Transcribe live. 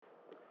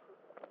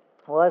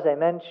Well, as I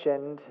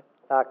mentioned,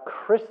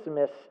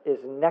 Christmas is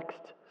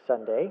next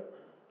Sunday,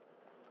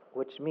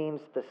 which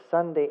means the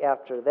Sunday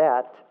after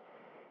that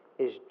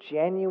is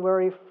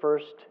January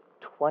 1st,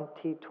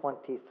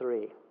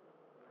 2023.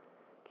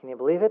 Can you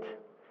believe it?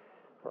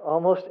 We're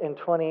almost in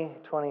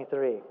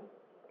 2023.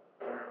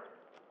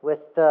 With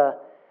the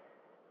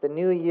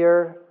new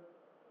year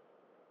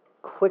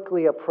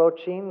quickly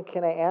approaching,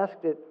 can I ask,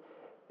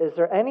 is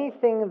there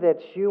anything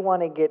that you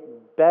want to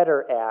get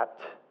better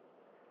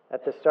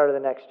at the start of the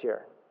next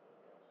year?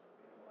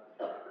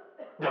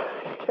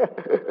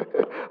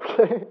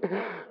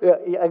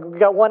 Yeah, we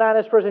got one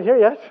honest person here,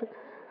 yes?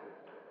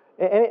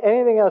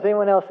 Anything else?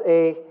 Anyone else?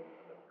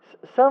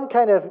 Some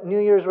kind of New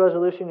Year's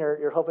resolution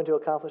you're hoping to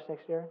accomplish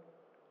next year?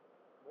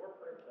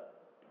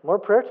 More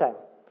prayer time.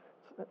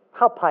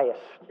 How pious.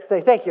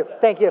 Thank you.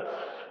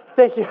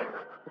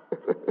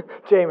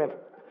 Jamin.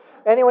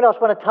 Anyone else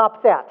want to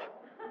top that?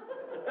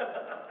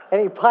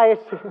 Any pious?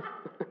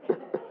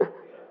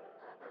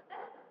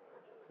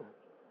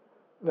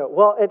 No.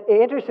 Well,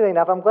 interestingly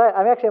enough, I'm glad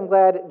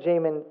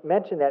Jamin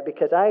mentioned that,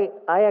 because I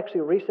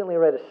actually recently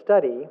read a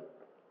study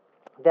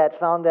that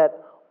found that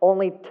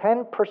only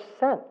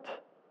 10%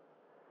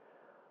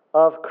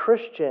 of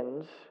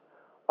Christians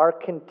are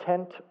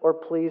content or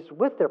pleased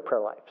with their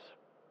prayer lives.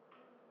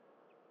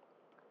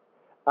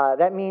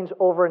 That means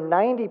over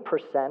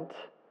 90%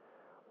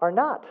 are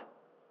not.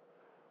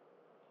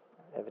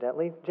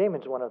 Evidently,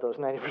 Jamin's one of those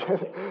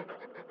 90%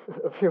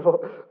 of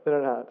people that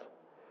are not.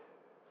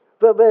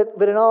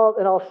 But in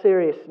all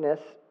seriousness,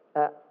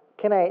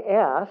 can I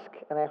ask,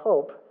 and I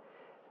hope,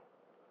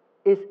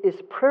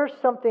 is prayer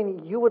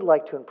something you would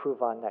like to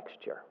improve on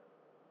next year?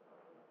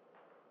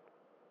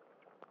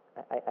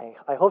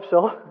 I hope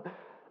so.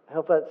 I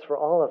hope that's for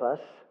all of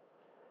us.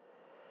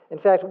 In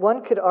fact,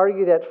 one could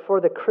argue that for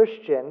the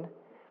Christian,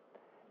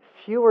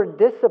 fewer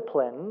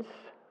disciplines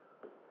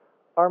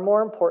are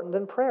more important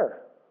than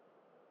prayer.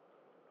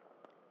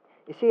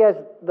 You see, as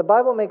the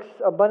Bible makes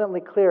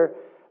abundantly clear,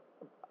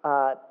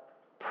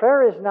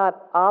 prayer is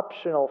not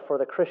optional for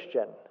the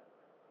Christian.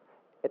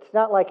 It's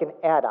not like an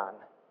add-on.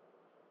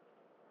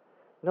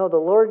 No, the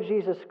Lord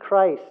Jesus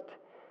Christ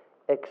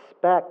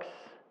expects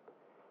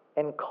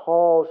and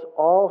calls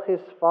all His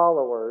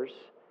followers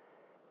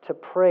to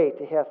pray,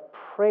 to have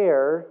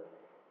prayer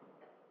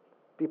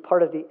be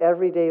part of the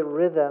everyday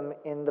rhythm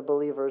in the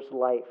believer's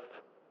life.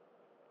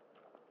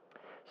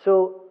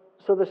 So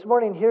this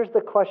morning, here's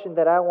the question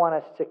that I want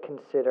us to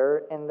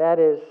consider, and that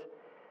is,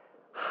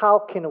 how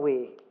can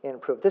we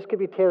improve? This could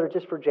be tailored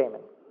just for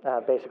Jamin,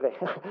 basically.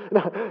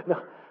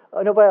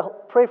 No, but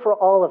I'll pray for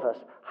all of us.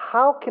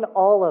 How can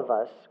all of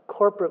us,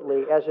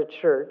 corporately as a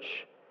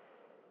church,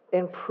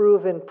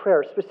 improve in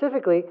prayer?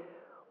 Specifically,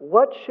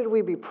 what should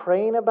we be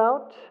praying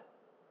about?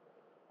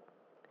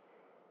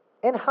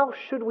 And how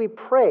should we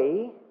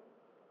pray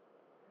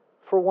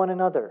for one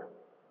another?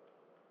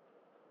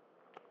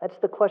 That's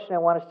the question I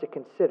want us to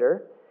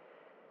consider,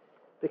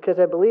 because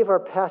I believe our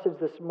passage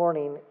this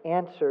morning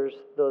answers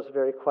those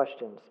very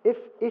questions.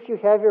 If you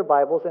have your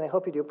Bibles, and I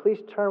hope you do, please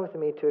turn with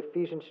me to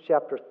Ephesians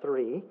chapter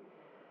 3.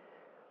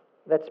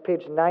 That's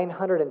page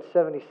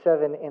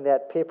 977 in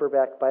that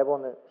paperback Bible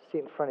in the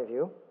seat in front of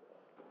you.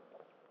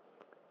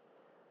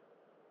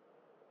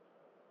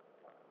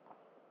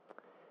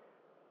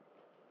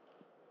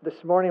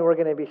 This morning we're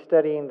going to be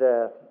studying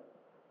the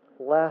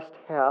last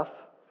half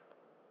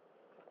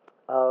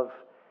of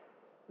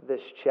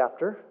this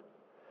chapter.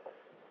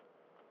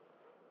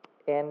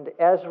 And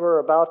as we're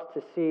about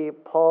to see,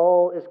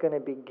 Paul is going to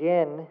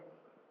begin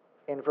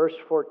in verse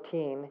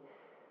 14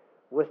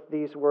 with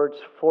these words,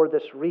 "for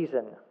this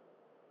reason."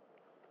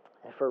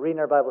 If we're reading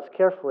our Bibles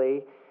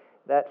carefully,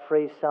 that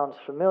phrase sounds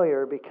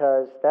familiar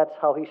because that's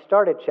how he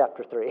started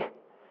chapter 3,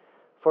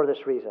 for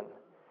this reason.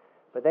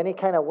 But then he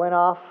kind of went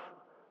off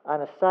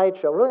on a side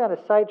trail, really not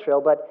a side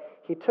trail, but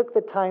he took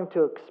the time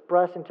to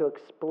express and to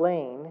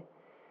explain,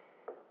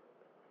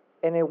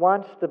 and he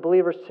wants the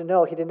believers to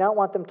know he did not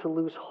want them to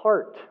lose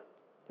heart.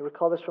 You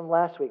recall this from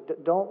last week.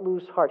 Don't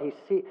lose heart.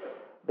 The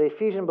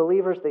Ephesian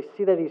believers, they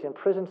see that he's in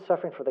prison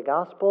suffering for the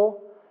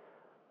gospel.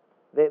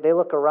 They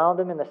look around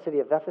him in the city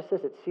of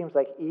Ephesus. It seems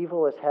like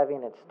evil is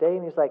having its day.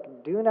 And he's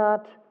like, do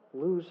not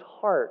lose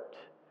heart.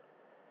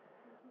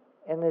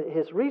 And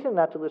his reason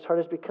not to lose heart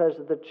is because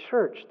the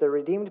church, the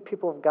redeemed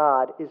people of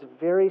God, is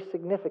very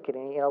significant.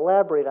 And he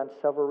elaborates on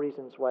several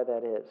reasons why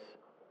that is.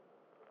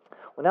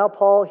 Well, now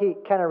Paul, he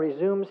kind of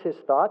resumes his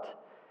thought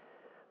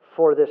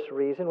for this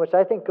reason, which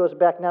I think goes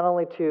back not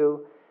only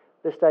to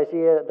this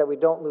idea that we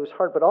don't lose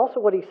heart, but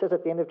also what he says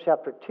at the end of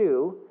chapter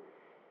 2,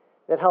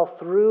 that how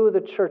through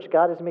the church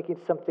God is making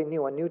something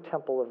new, a new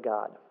temple of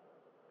God.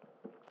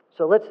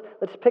 So let's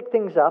pick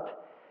things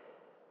up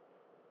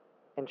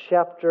in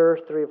chapter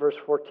 3, verse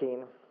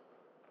 14.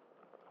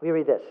 We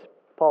read this.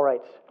 Paul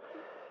writes,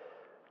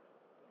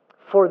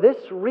 "For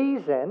this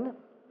reason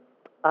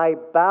I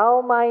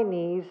bow my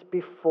knees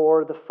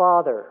before the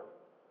Father,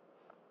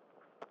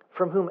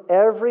 from whom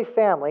every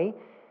family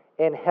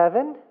in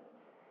heaven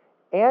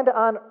and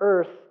on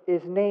earth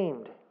is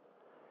named,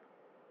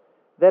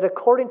 that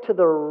according to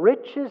the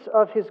riches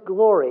of his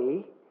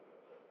glory,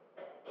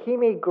 he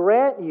may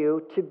grant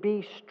you to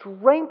be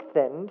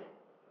strengthened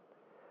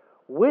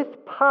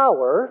with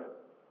power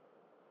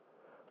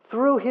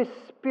through his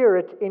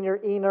Spirit in your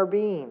inner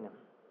being,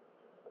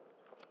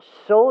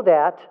 so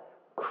that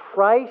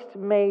Christ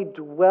may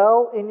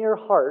dwell in your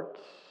hearts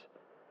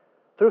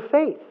through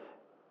faith,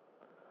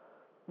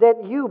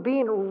 that you,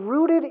 being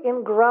rooted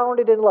and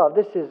grounded in love,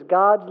 this is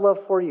God's love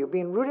for you,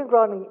 being rooted and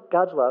grounded in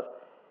God's love,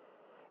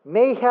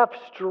 may have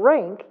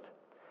strength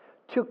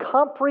to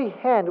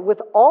comprehend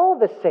with all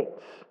the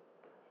saints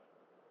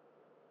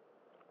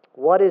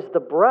what is the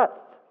breadth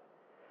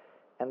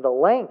and the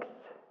length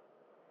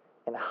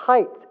and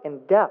height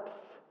and depth,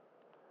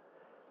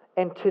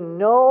 and to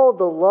know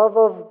the love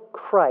of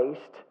Christ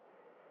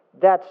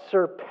that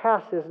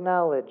surpasses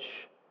knowledge,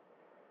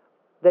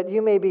 that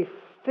you may be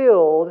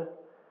filled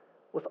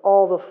with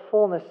all the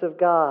fullness of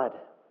God.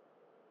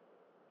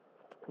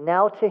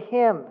 Now to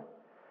him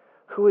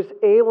who is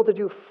able to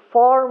do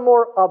far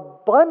more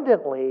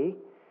abundantly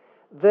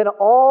than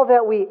all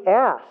that we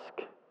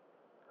ask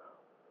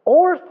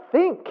or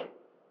think,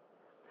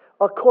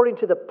 according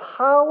to the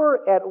power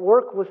at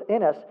work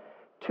within us,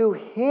 to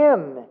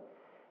him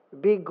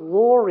be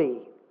glory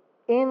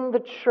in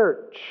the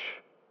church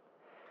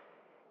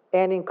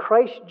and in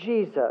Christ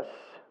Jesus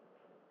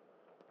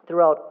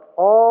throughout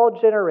all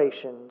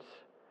generations,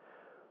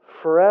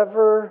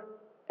 forever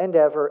and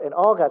ever. And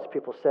all God's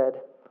people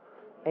said,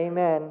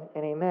 amen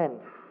and amen.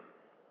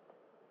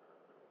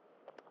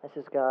 This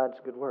is God's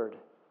good word.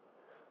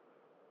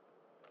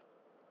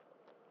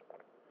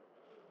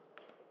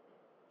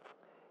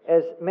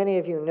 As many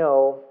of you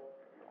know,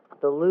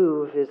 the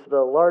Louvre is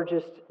the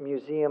largest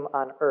museum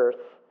on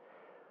earth,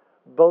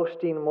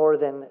 boasting more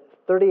than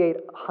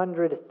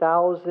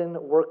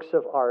 3,800,000 works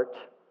of art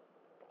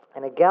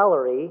and a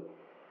gallery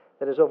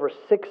that is over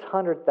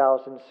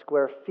 600,000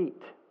 square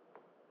feet.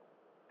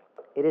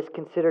 It is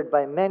considered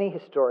by many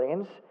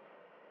historians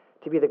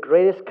to be the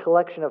greatest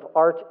collection of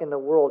art in the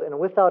world, and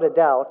without a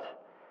doubt,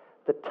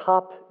 the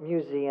top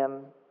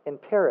museum in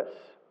Paris.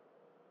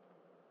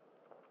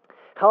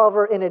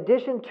 However, in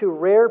addition to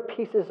rare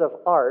pieces of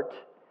art,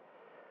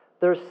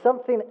 there's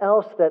something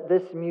else that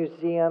this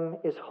museum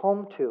is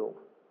home to.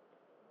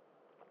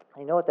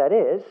 You know what that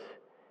is?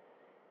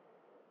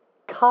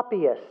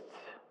 Copyists.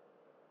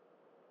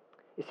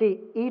 You see,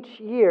 each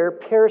year,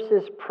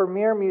 Paris's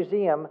premier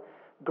museum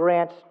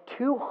grants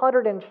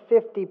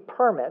 250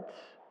 permits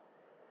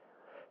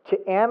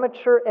to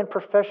amateur and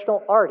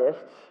professional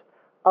artists,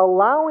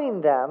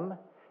 allowing them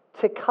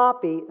to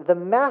copy the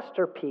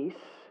masterpiece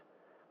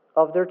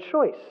of their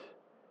choice.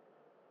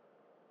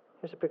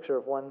 Here's a picture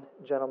of one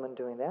gentleman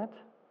doing that.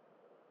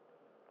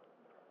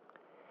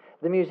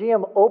 The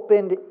museum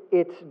opened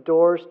its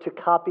doors to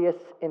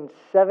copyists in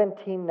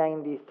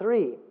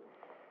 1793.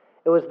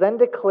 It was then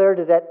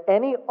declared that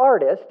any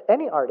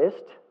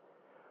artist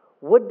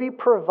would be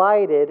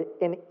provided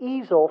an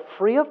easel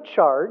free of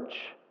charge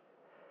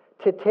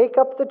to take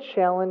up the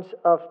challenge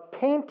of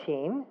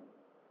painting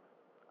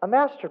a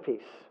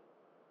masterpiece.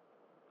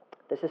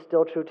 This is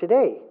still true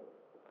today.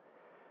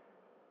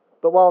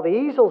 But while the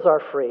easels are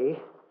free,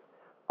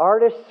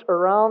 artists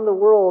around the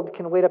world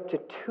can wait up to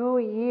 2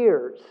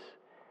 years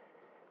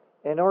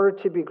in order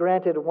to be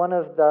granted one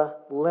of the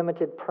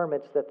limited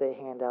permits that they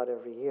hand out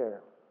every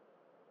year.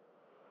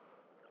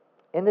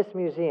 In this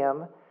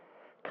museum,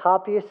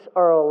 copyists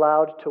are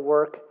allowed to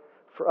work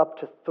for up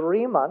to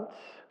 3 months,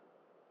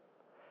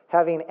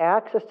 having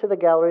access to the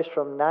galleries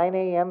from 9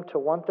 a.m. to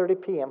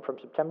 1:30 p.m. from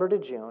September to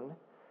June,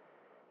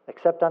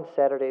 except on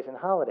Saturdays and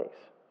holidays.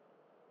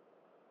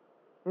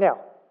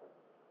 Now,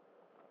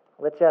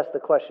 let's ask the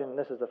question.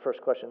 This is the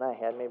first question I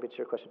had. Maybe it's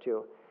your question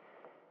too.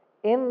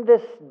 In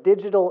this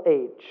digital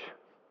age,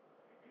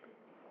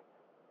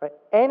 right,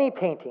 any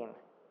painting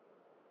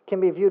can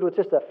be viewed with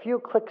just a few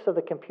clicks of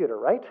the computer,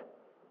 right?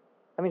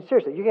 I mean,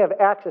 seriously, you can have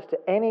access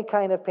to any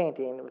kind of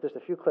painting with just a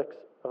few clicks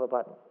of a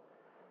button.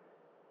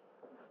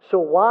 So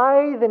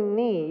why the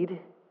need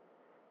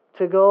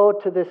to go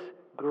to this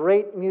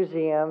great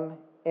museum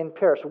in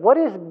Paris? What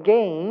is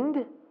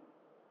gained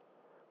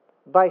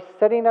by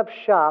setting up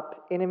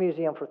shop in a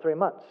museum for 3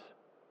 months?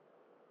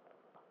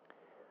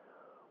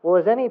 Well,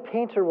 as any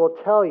painter will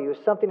tell you,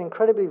 something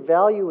incredibly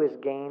valuable is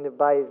gained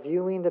by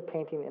viewing the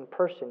painting in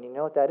person. You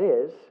know what that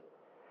is?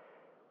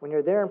 When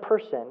you're there in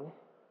person,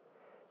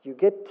 you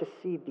get to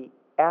see the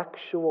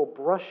actual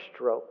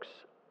brushstrokes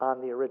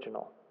on the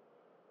original.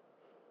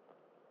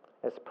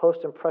 As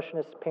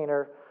post-impressionist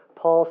painter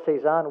Paul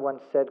Cézanne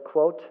once said,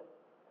 quote,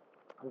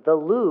 "The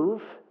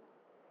Louvre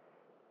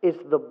is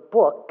the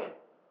book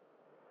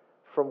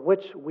from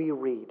which we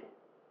read."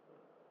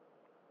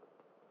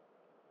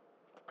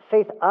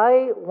 Faith,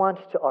 I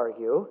want to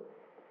argue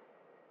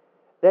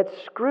that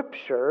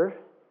Scripture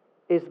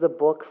is the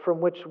book from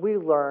which we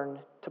learn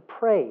to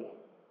pray.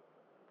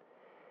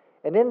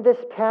 And in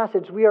this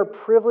passage, we are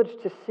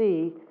privileged to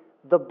see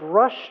the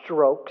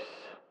brushstrokes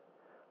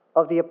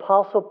of the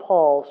Apostle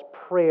Paul's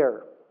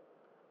prayer.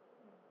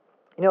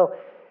 You know,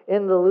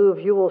 in the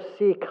Louvre, you will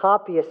see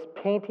copyists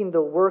painting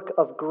the work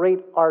of great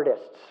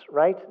artists,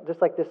 right?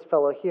 Just like this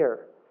fellow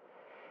here.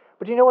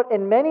 But you know what?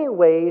 In many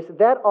ways,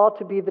 that ought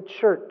to be the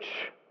church.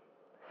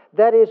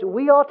 That is,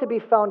 we ought to be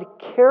found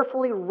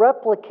carefully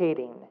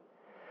replicating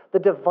the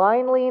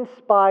divinely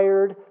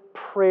inspired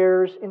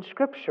prayers in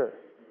Scripture.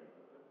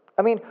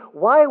 I mean,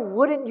 why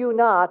wouldn't you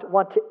not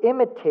want to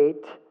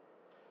imitate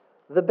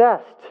the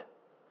best?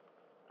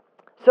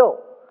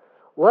 So,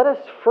 let us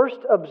first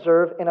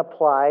observe and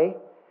apply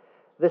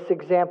this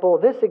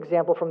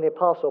example from the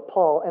Apostle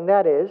Paul, and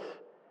that is,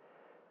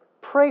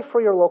 pray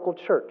for your local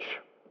church.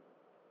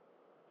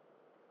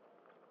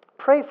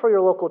 Pray for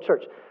your local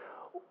church.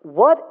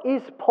 What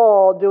is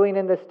Paul doing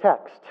in this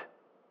text?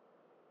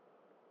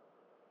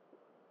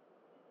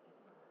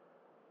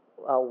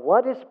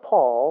 What is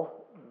Paul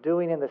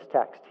doing in this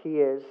text? He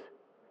is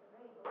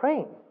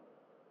praying.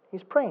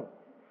 He's praying.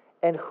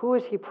 And who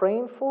is he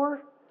praying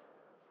for?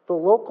 The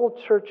local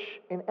church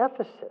in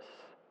Ephesus.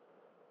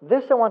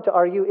 This, I want to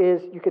argue,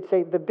 is, you could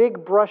say, the big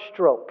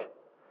brushstroke.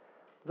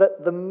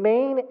 The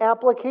main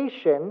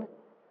application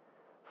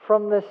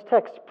from this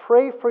text.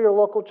 Pray for your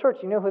local church.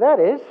 You know who that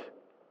is?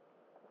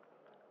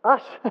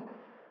 Us.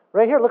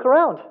 Right here, look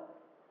around.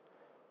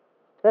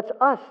 That's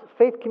us,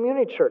 Faith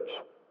Community Church.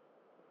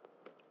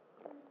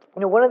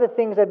 You know, one of the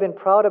things I've been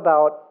proud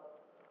about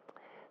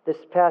this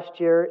past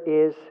year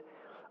is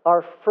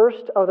our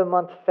first of the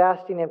month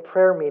fasting and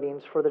prayer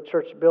meetings for the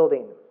church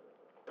building.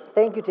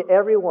 Thank you to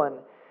everyone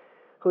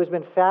who has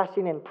been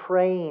fasting and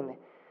praying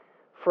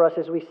for us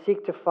as we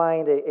seek to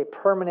find a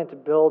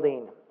permanent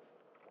building.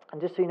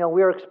 And just so you know,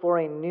 we are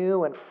exploring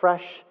new and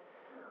fresh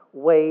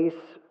ways,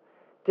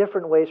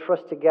 different ways for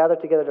us to gather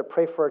together to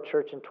pray for our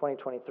church in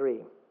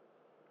 2023.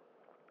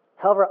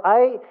 However,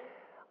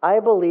 I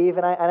believe,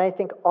 and I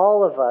think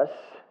all of us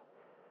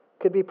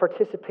could be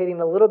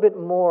participating a little bit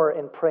more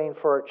in praying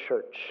for our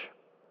church.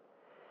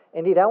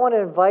 Indeed, I want to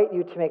invite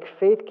you to make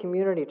Faith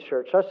Community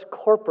Church, us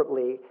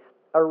corporately,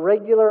 a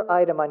regular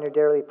item on your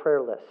daily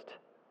prayer list.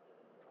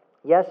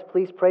 Yes,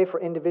 please pray for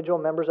individual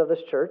members of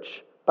this church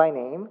by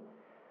name.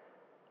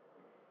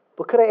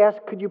 But could I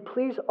ask, could you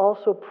please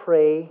also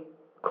pray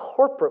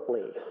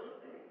corporately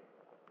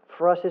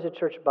for us as a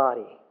church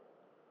body?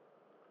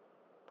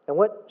 And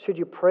what should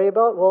you pray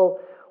about? Well,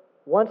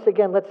 once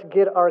again, let's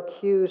get our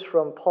cues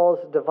from Paul's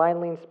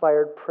divinely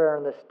inspired prayer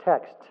in this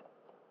text.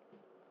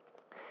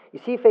 You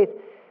see, Faith,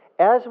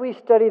 as we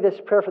study this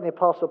prayer from the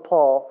Apostle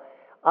Paul,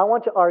 I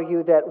want to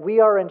argue that we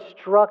are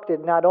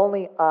instructed not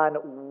only on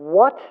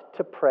what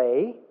to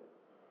pray,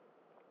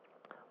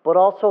 but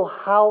also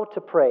how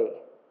to pray.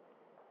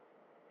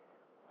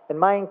 And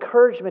my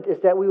encouragement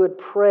is that we would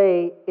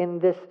pray in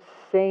this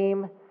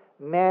same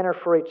manner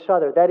for each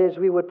other. That is,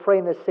 we would pray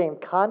in the same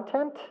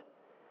content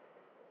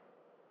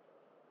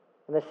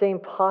and the same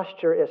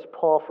posture as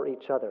Paul for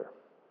each other.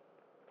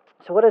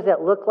 So what does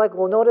that look like?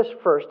 Well, notice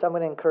first, I'm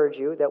going to encourage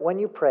you that when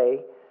you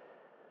pray,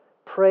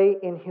 pray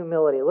in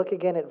humility. Look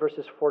again at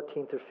verses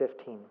 14 through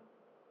 15.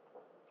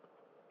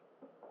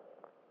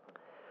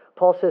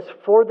 Paul says,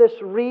 "For this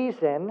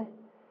reason,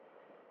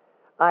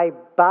 I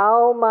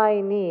bow my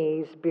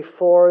knees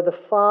before the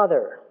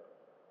Father,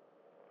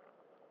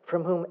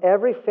 from whom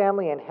every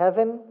family in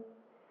heaven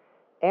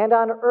and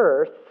on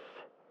earth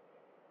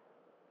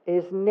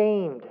is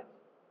named."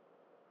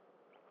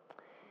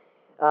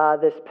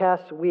 This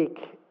past week,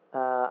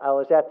 I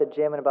was at the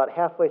gym, and about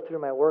halfway through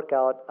my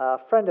workout, a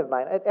friend of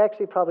mine,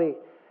 actually probably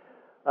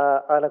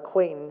an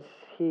acquaintance,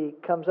 he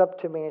comes up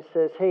to me and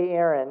says, "Hey,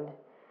 Aaron,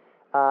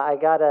 I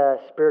got a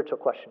spiritual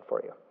question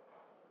for you."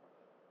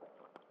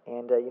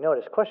 And you know what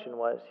his question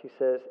was? He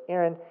says,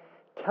 "Aaron,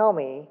 tell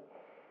me,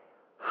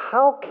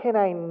 how can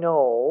I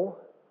know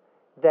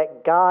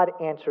that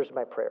God answers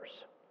my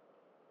prayers?"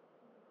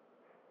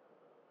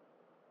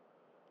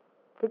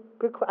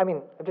 Good. I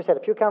mean, I've just had a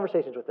few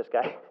conversations with this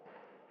guy.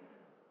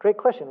 Great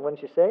question,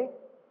 wouldn't you say?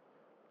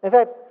 In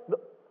fact,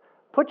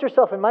 put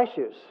yourself in my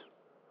shoes.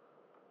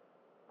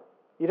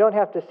 You don't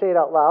have to say it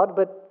out loud,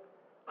 but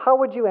how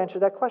would you answer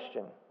that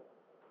question?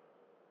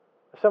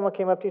 If someone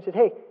came up to you and said,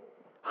 "Hey,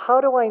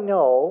 how do I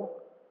know,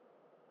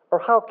 or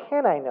how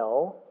can I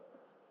know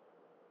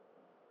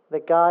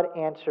that God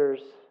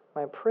answers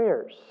my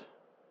prayers?"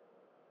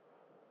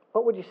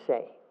 What would you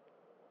say?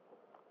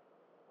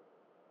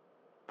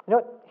 You know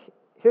what?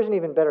 Here's an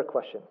even better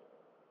question.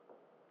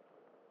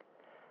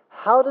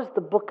 How does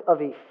the book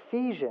of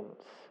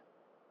Ephesians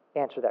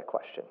answer that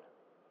question?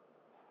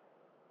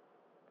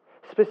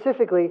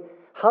 Specifically,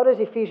 how does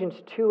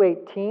Ephesians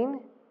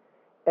 2:18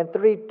 and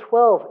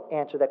 3:12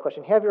 answer that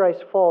question? Have your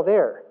eyes fall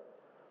there.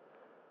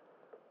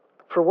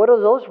 For what do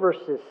those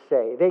verses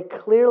say? They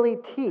clearly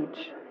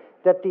teach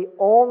that the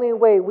only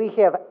way we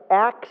have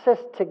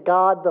access to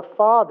God the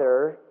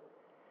Father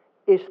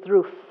is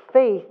through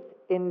faith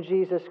in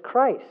Jesus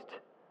Christ.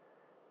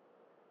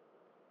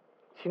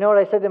 So you know what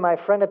I said to my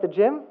friend at the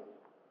gym?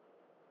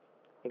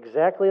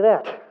 Exactly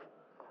that.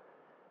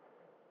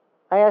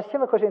 I asked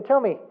him a question. Tell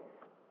me,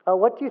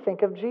 what do you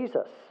think of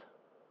Jesus?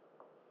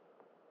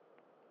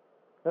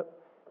 What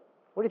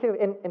do you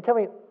think of, and tell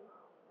me,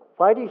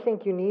 Why do you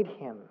think you need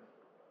Him?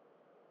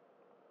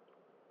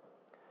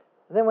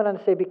 And then went on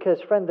to say, because,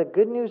 friend, the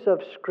good news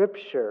of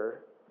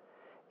Scripture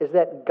is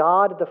that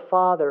God the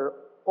Father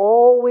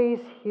always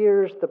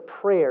hears the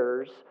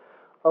prayers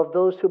of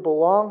those who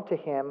belong to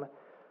Him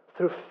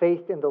through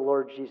faith in the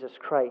Lord Jesus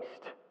Christ.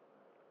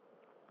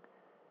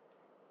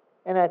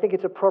 And I think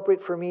it's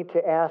appropriate for me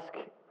to ask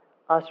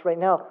us right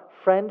now,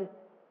 friend,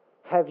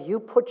 have you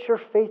put your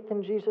faith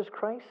in Jesus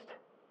Christ?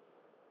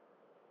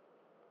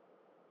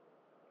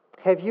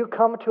 Have you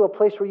come to a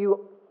place where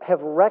you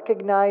have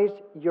recognized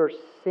your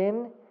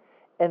sin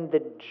and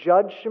the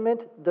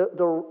judgment,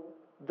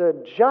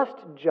 the just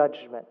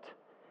judgment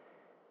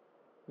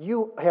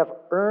you have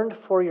earned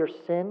for your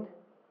sin,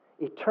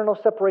 eternal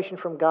separation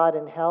from God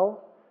in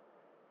hell?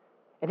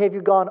 And have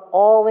you gone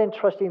all in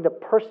trusting the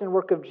person and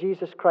work of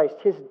Jesus Christ,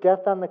 His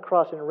death on the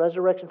cross and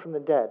resurrection from the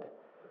dead,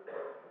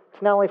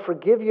 to not only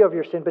forgive you of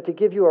your sin, but to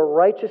give you a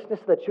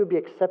righteousness so that you would be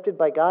accepted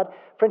by God?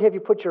 Friend, have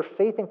you put your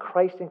faith in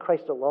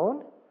Christ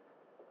alone?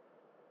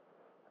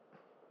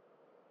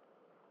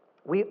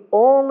 We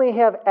only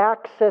have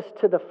access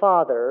to the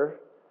Father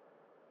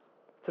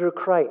through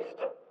Christ.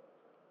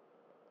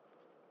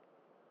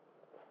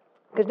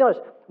 Because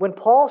notice, when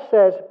Paul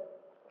says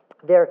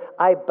there,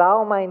 I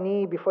bow my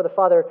knee before the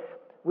Father,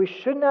 we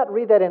should not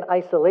read that in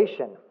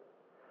isolation.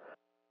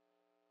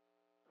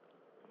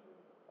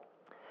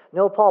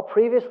 No, Paul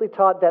previously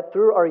taught that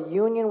through our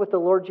union with the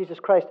Lord Jesus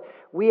Christ,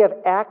 we have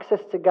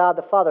access to God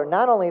the Father.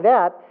 Not only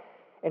that,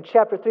 in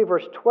chapter 3,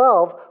 verse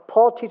 12,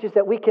 Paul teaches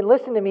that we can,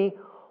 listen to me,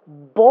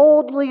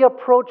 boldly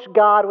approach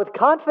God with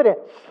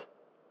confidence.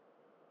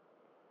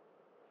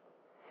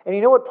 And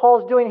you know what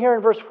Paul's doing here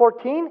in verse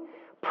 14?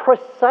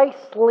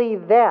 Precisely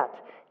that.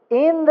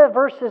 In the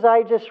verses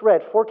I just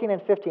read, 14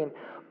 and 15,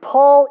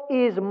 Paul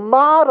is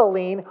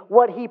modeling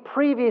what he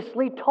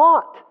previously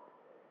taught.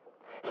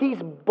 He's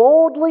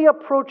boldly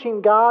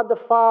approaching God the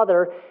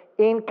Father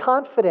in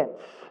confidence.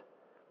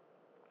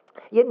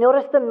 Yet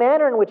notice the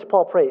manner in which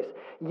Paul prays.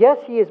 Yes,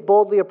 he is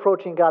boldly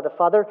approaching God the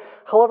Father.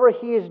 However,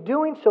 he is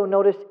doing so,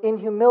 notice, in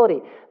humility.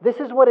 This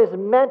is what is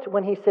meant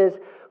when he says,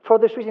 for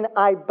this reason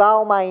I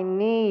bow my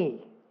knee.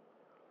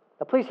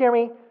 Now please hear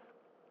me.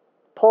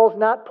 Paul's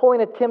not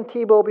pulling a Tim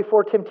Tebow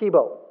before Tim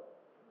Tebow.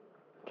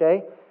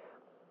 Okay?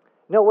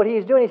 No, what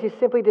he's doing is he's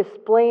simply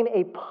displaying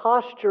a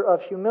posture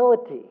of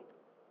humility.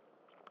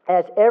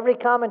 As every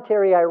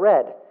commentary I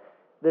read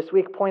this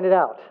week pointed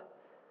out,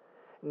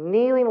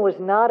 kneeling was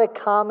not a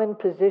common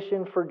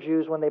position for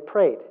Jews when they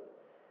prayed.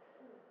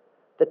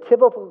 The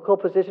typical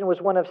position was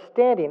one of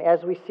standing,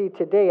 as we see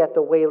today at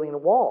the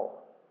Wailing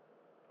Wall.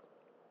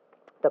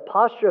 The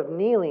posture of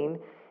kneeling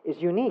is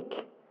unique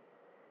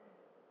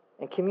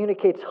and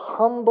communicates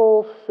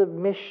humble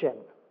submission.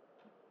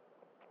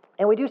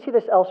 And we do see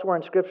this elsewhere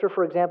in Scripture,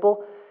 for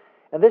example,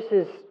 and this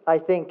is, I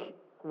think,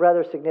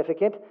 rather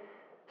significant.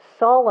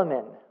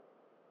 Solomon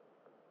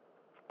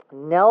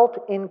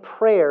knelt in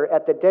prayer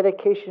at the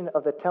dedication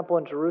of the temple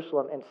in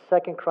Jerusalem in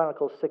 2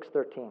 Chronicles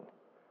 6:13.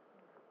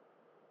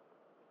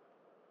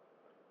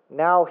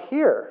 Now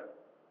here,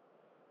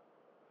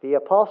 the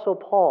Apostle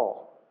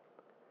Paul,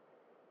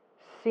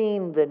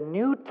 seeing the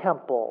new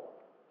temple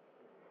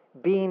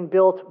being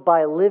built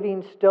by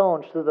living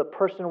stones through the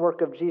person and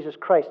work of Jesus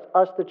Christ,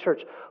 us the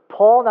church.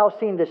 Paul now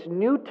seeing this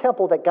new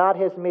temple that God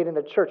has made in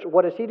the church.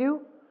 What does he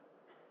do?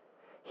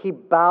 He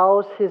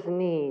bows his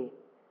knee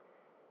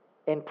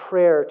in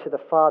prayer to the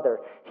Father.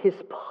 His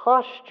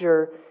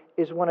posture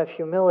is one of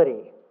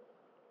humility.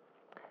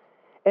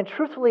 And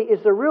truthfully,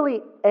 is there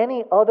really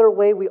any other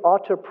way we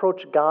ought to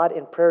approach God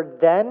in prayer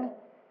than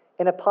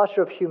in a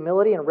posture of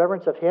humility and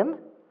reverence of Him?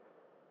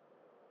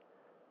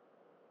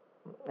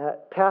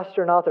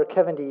 Pastor and author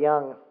Kevin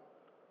DeYoung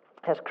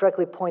has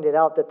correctly pointed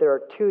out that there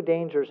are two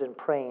dangers in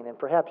praying, and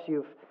perhaps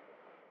you've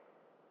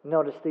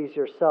noticed these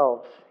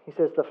yourselves. He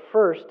says the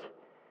first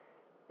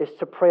is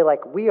to pray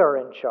like we are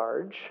in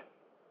charge,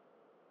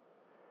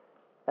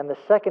 and the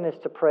second is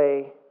to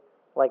pray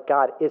like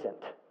God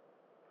isn't.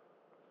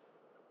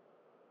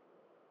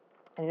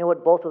 And you know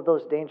what both of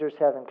those dangers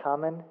have in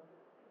common?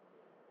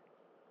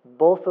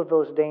 Both of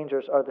those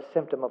dangers are the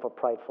symptom of a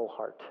prideful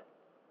heart.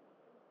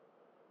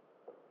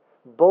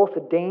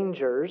 Both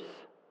dangers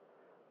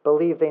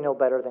believe they know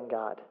better than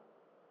God.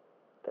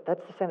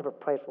 That's the sign of a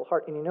prideful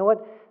heart. And you know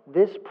what?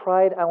 This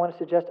pride, I want to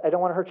suggest, I don't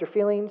want to hurt your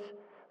feelings,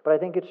 but I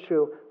think it's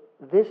true.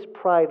 This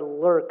pride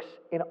lurks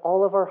in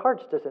all of our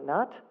hearts, does it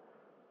not?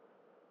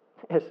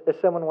 As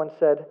someone once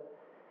said,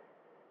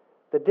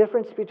 the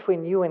difference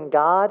between you and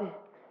God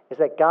is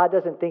that God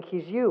doesn't think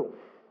He's you.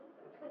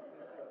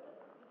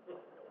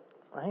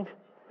 Right?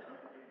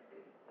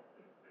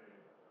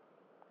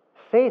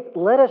 Faith,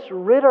 let us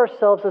rid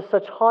ourselves of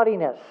such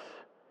haughtiness.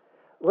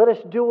 Let us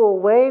do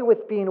away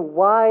with being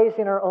wise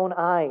in our own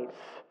eyes.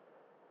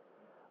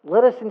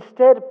 Let us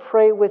instead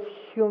pray with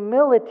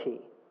humility.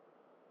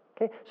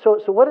 Okay? So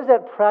what does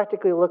that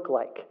practically look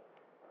like?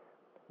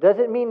 Does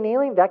it mean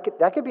kneeling? That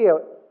could be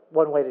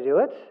one way to do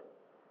it.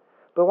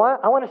 But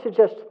I want to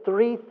suggest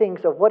three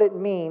things of what it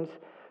means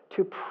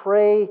to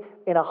pray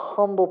in a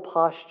humble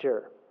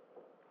posture.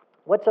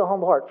 What's a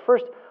humble heart?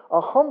 First,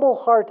 a humble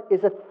heart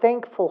is a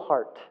thankful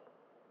heart.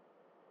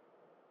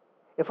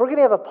 If we're going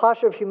to have a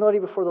posture of humility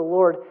before the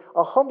Lord,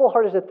 a humble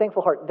heart is a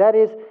thankful heart. That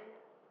is,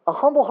 a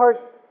humble heart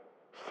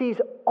sees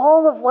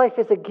all of life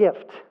as a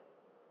gift.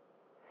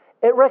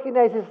 It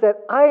recognizes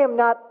that I am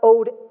not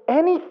owed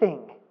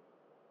anything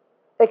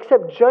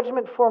except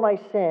judgment for my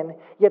sin,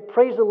 yet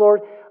praise the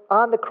Lord,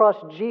 on the cross,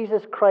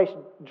 Jesus Christ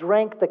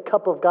drank the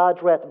cup of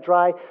God's wrath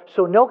dry,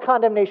 so no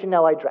condemnation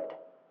now I dread.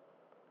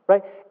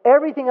 Right?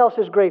 Everything else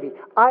is gravy.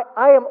 I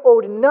am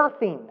owed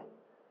nothing.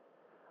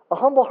 A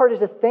humble heart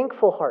is a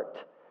thankful heart.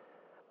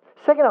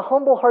 Second, a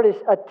humble heart is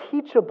a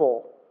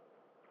teachable,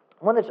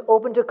 one that's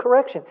open to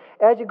correction.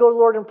 As you go to the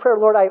Lord in prayer,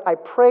 Lord, I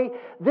pray,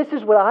 this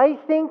is what I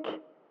think,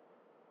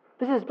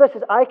 this is as best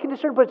as I can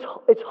discern, but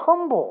it's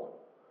humble.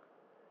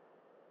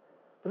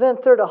 And then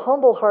third, a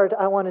humble heart,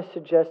 I want to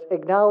suggest,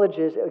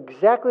 acknowledges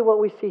exactly what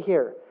we see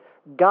here.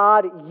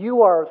 God,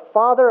 you are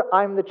Father,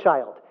 I'm the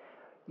child.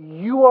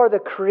 You are the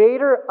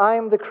creator,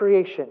 I'm the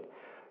creation.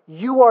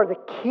 You are the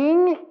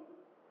king,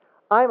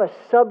 I'm a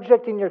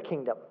subject in your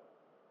kingdom.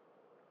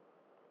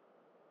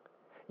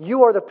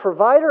 You are the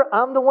provider,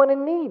 I'm the one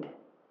in need.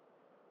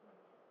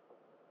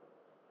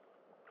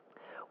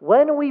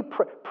 When we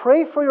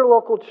pray for your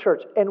local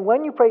church, and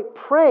when you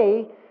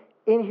pray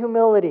in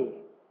humility.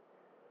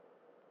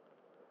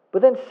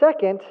 But then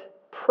second,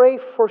 pray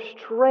for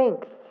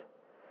strength.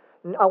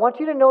 I want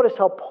you to notice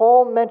how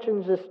Paul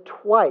mentions this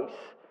twice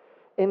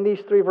in these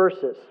three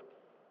verses.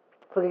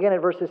 Look again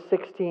at verses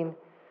 16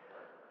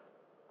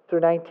 through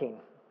 19.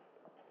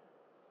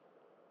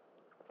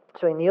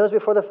 So he kneels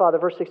before the Father,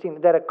 verse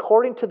 16, that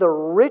according to the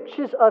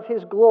riches of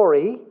his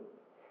glory,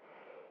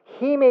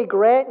 he may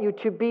grant you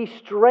to be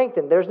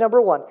strengthened. There's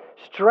number one.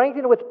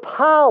 Strengthened with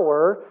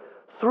power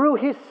through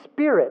his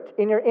Spirit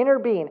in your inner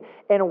being.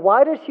 And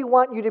why does he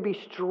want you to be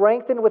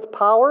strengthened with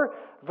power?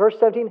 Verse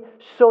 17,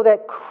 so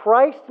that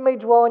Christ may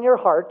dwell in your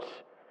hearts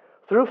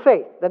through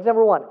faith. That's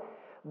number one.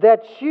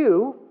 That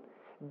you,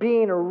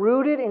 being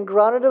rooted and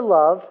grounded in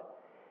love,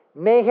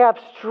 may have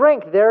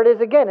strength. There it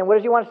is again. And what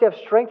does he want us to have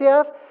strength to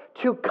have?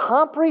 To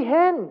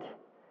comprehend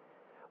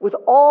with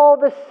all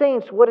the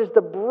saints what is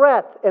the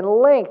breadth and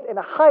length and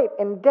height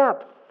and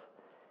depth,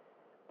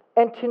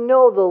 and to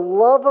know the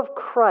love of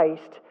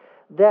Christ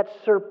that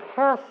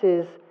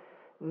surpasses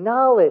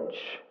knowledge.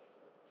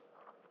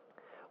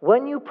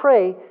 When you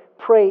pray,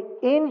 pray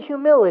in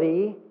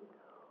humility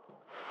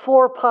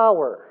for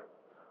power,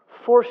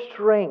 for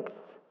strength.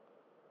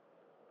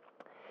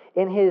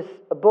 In his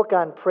book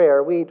on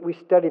prayer, we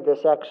studied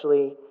this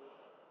actually,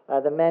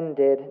 the men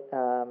did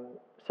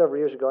several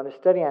years ago. In a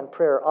study on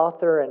prayer,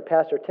 author and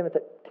pastor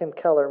Tim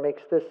Keller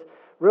makes this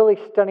really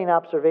stunning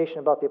observation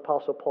about the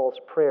Apostle Paul's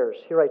prayers.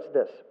 He writes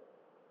this.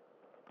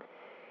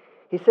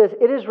 He says,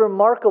 it is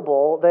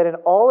remarkable that in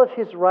all of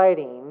his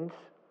writings,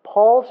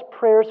 Paul's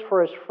prayers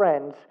for his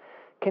friends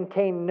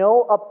contain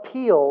no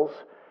appeals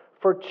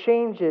for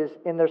changes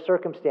in their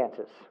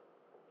circumstances.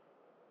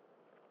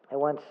 I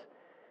once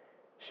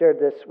shared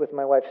this with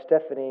my wife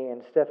Stephanie,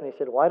 and Stephanie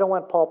said, well, I don't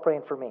want Paul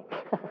praying for me.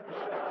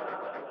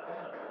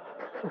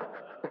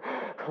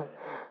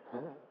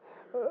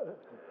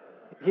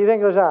 He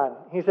then goes on.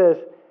 He says,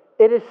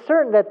 it is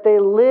certain that they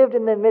lived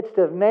in the midst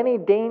of many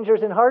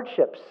dangers and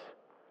hardships.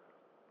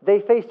 They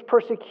faced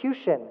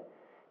persecution,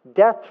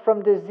 death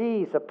from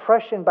disease,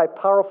 oppression by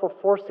powerful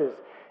forces,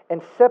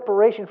 and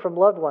separation from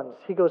loved ones.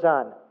 He goes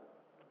on.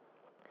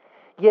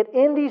 Yet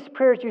in these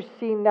prayers you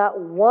see not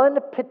one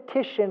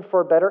petition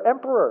for a better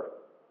emperor,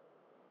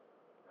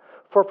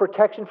 for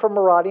protection from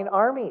marauding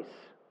armies,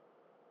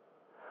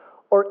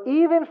 or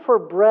even for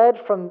bread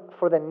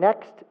for the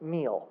next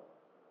meal.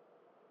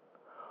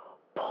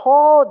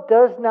 Paul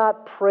does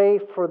not pray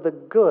for the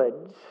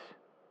goods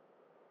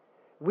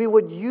we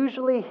would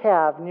usually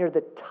have near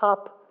the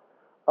top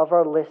of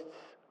our lists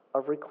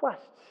of requests.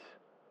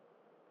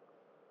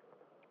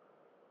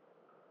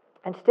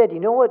 Instead, you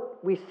know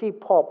what we see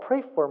Paul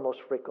pray for most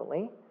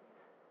frequently?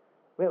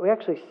 We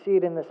actually see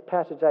it in this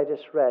passage I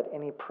just read,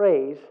 and he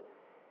prays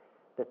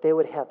that they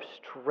would have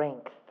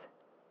strength.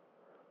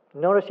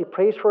 Notice he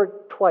prays for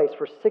it twice,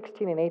 verse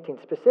 16 and 18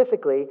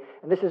 specifically,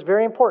 and this is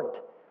very important.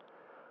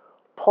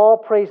 Paul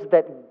prays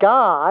that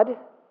God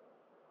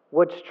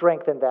would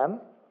strengthen them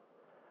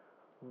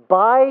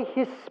by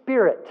his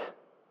Spirit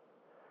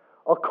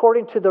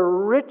according to the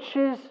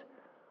riches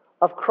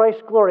of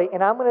Christ's glory.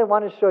 And I'm going to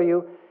want to show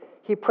you,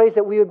 he prays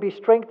that we would be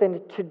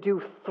strengthened to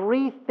do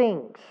three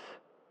things.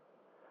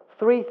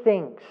 Three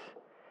things.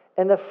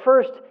 And the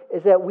first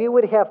is that we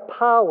would have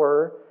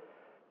power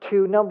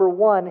to, number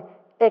one,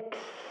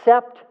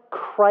 accept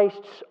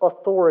Christ's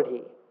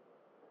authority.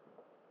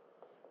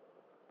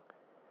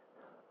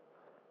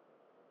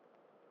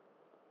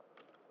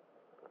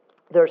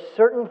 There are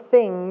certain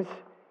things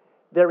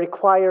that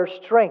require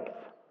strength.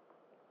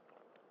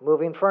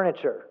 Moving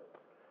furniture,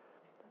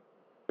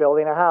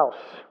 building a house.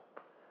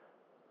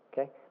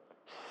 Okay?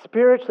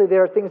 Spiritually,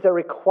 there are things that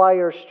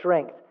require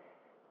strength,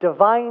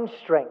 divine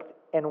strength.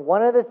 And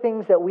one of the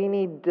things that we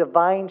need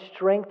divine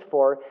strength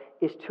for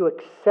is to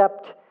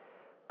accept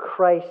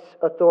Christ's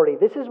authority.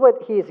 This is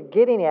what he is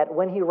getting at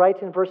when he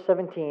writes in verse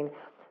 17,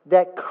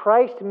 that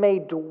Christ may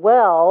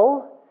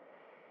dwell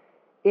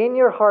in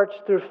your hearts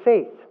through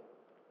faith.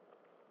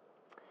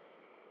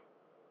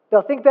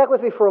 Now think back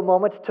with me for a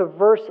moment to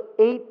verse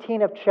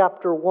 18 of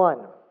chapter 1.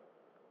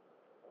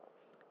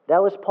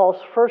 That was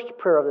Paul's first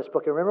prayer of this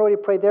book. And remember what he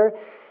prayed there?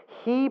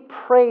 He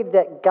prayed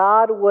that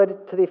God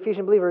would, to the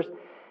Ephesian believers,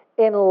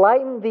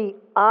 enlighten the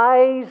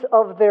eyes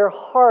of their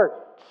hearts.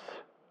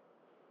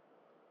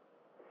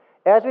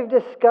 As we've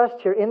discussed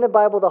here, in the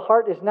Bible, the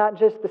heart is not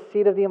just the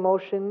seat of the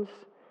emotions.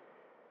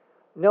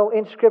 No,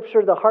 in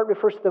Scripture, the heart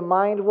refers to the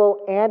mind,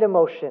 will, and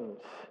emotions.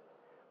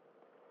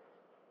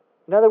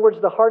 In other words,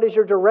 the heart is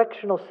your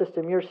directional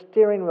system, your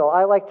steering wheel.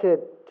 I like to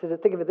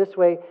think of it this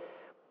way.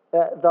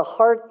 The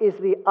heart is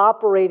the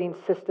operating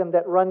system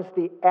that runs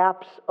the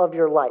apps of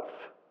your life.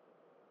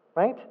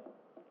 Right?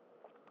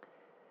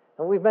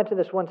 And we've mentioned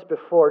this once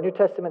before. New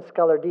Testament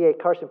scholar D.A.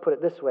 Carson put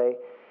it this way.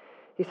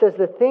 He says,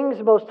 the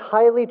things most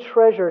highly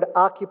treasured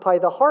occupy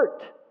the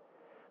heart,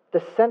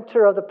 the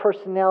center of the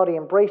personality,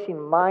 embracing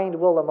mind,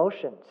 will,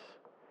 emotions.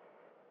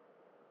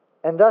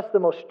 And thus the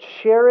most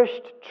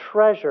cherished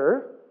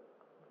treasure,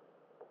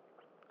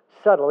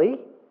 subtly,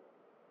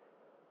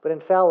 but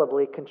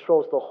infallibly,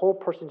 controls the whole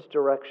person's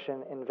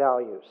direction and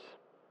values.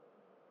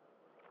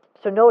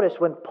 So notice,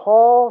 when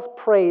Paul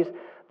prays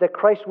that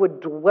Christ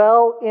would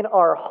dwell in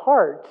our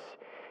hearts,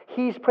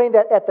 he's praying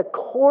that at the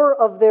core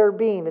of their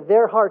being,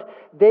 their heart,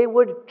 they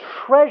would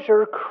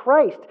treasure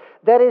Christ.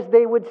 That is,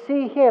 they would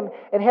see Him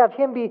and have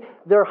Him be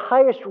their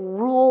highest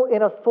rule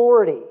and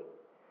authority.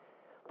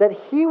 That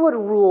He would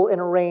rule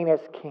and reign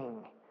as King.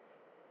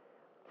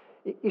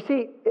 You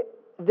see,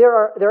 there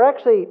are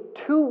actually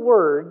two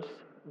words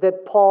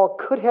that Paul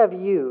could have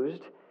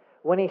used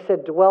when he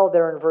said dwell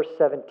there in verse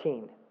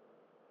 17.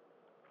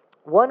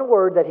 One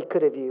word that he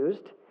could have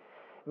used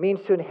means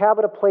to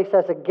inhabit a place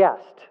as a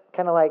guest,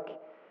 kind of like,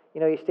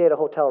 you stay at a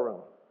hotel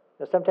room.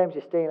 Sometimes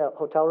you stay in a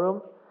hotel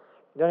room,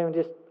 you don't even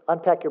just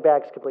unpack your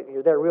bags completely.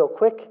 You're there real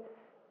quick,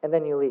 and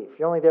then you leave.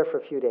 You're only there for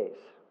a few days.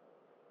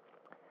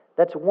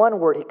 That's one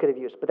word he could have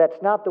used, but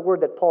that's not the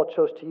word that Paul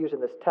chose to use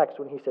in this text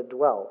when he said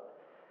dwell.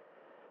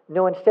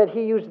 No, instead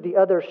he used the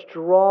other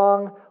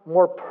strong,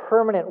 more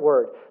permanent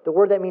word, the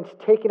word that means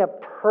taking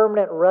up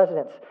permanent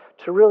residence,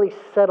 to really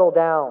settle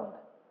down.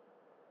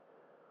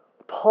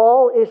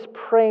 Paul is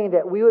praying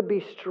that we would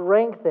be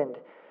strengthened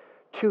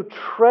to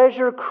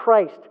treasure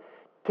Christ,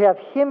 to have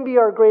Him be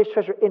our greatest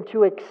treasure, and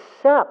to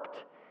accept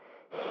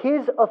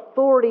His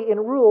authority and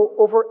rule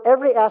over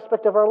every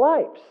aspect of our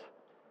lives.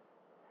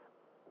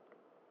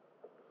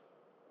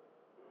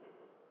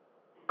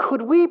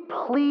 Could we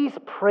please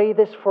pray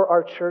this for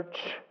our church?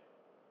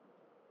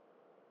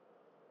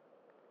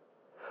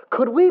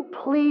 Could we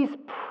please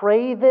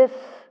pray this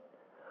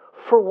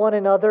for one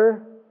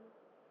another?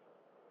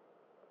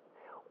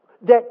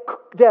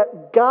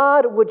 That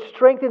God would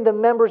strengthen the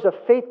members of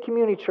Faith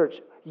Community Church,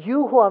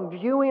 you who I'm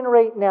viewing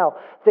right now,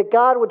 that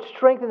God would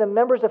strengthen the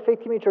members of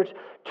Faith Community Church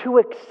to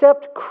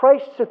accept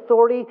Christ's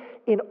authority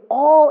in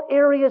all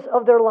areas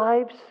of their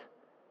lives.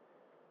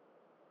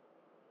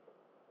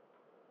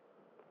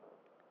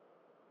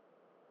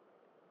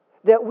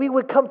 That we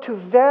would come to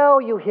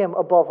value Him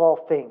above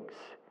all things.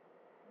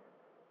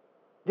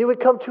 They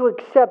would come to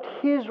accept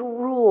His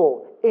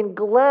rule and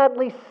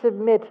gladly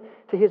submit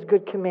to His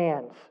good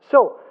commands.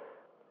 So,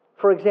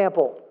 for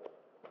example,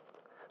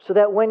 so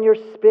that when your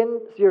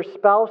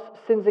spouse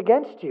sins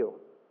against you,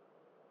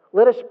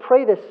 let us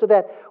pray this so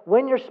that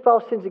when your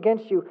spouse sins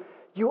against you,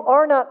 you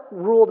are not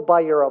ruled by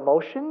your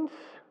emotions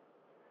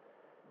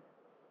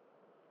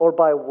or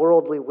by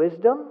worldly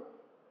wisdom,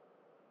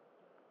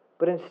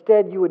 but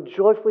instead you would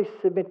joyfully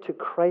submit to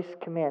Christ's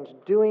commands,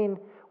 doing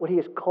what He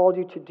has called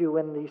you to do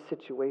in these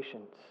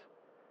situations.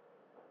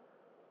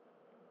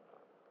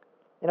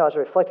 As I was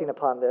reflecting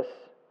upon this,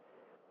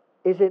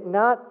 is it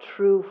not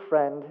true,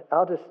 friend,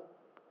 I'll just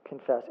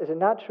confess, is it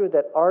not true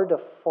that our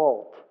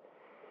default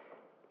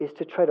is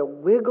to try to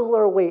wiggle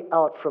our way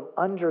out from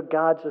under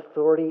God's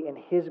authority and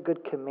His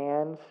good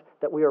commands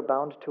that we are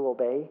bound to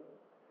obey?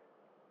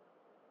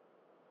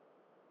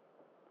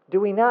 Do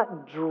we not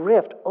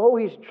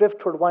always drift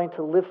toward wanting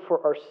to live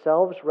for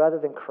ourselves rather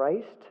than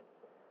Christ?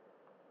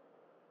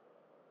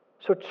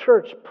 So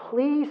church,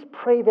 please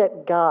pray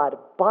that God,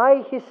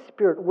 by His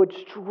Spirit, would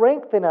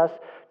strengthen us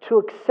to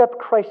accept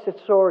Christ's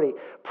authority.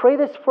 Pray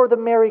this for the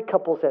married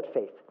couples at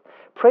Faith.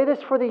 Pray this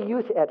for the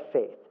youth at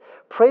Faith.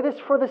 Pray this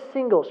for the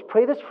singles.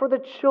 Pray this for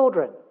the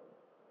children.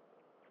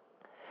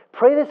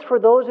 Pray this for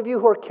those of you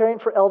who are caring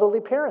for elderly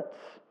parents.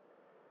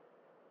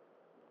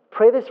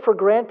 Pray this for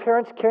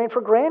grandparents caring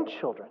for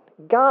grandchildren.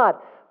 God,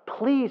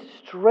 please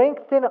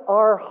strengthen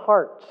our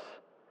hearts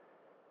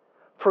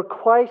for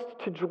Christ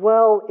to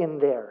dwell in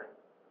there.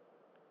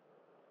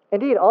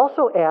 Indeed,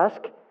 also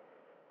ask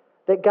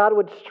that God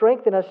would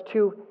strengthen us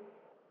to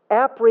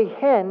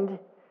apprehend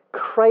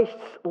Christ's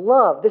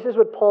love. This is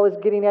what Paul is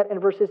getting at in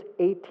verses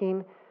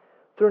 18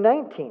 through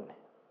 19.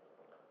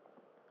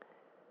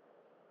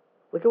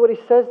 Look at what he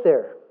says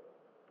there.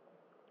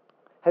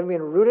 having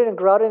been rooted and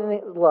grounded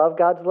in love,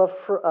 God's love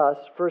for us,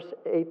 verse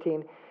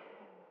 18,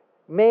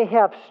 may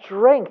have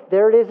strength,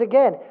 there it is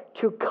again,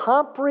 to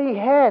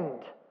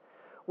comprehend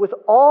with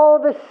all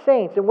the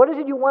saints. And what is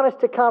it you want us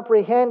to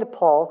comprehend,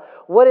 Paul?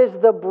 What is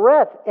the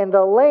breadth and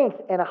the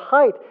length and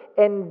height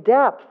and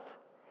depth?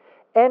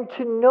 And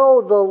to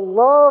know the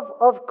love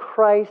of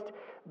Christ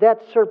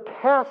that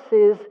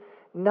surpasses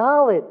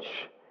knowledge.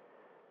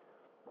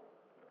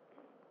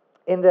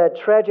 In the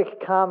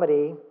tragic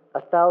comedy,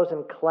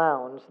 1,000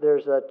 Clowns,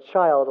 there's a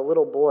child, a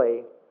little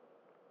boy,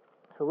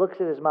 who looks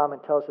at his mom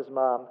and tells his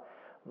mom,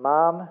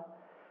 "Mom,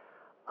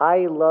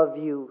 I love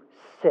you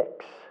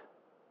 6,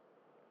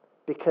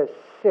 because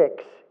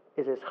 6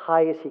 is as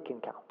high as he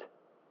can count."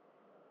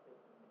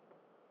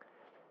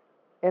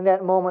 In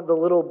that moment, the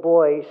little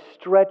boy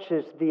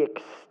stretches the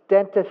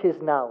extent of his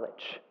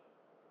knowledge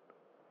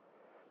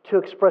to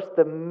express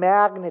the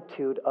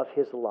magnitude of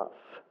his love.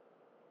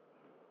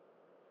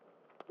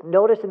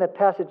 Notice in the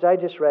passage I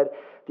just read,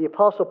 the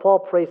Apostle Paul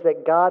prays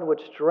that God would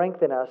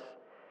strengthen us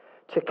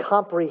to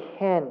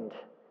comprehend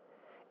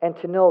and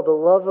to know the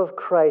love of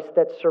Christ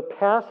that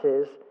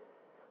surpasses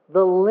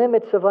the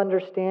limits of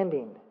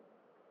understanding.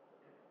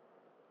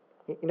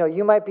 You know,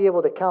 you might be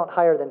able to count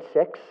higher than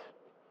 6.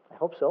 I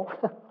hope so.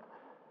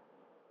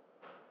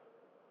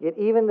 Yet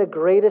even the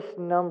greatest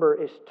number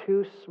is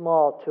too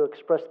small to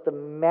express the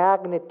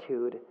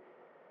magnitude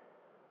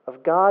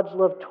of God's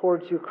love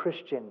towards you,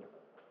 Christian.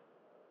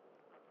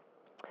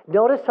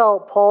 Notice how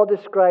Paul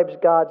describes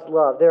God's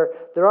love.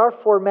 There are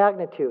 4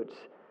 magnitudes: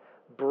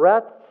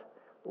 breadth,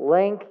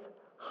 length,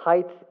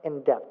 height,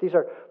 and depth. These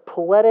are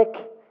poetic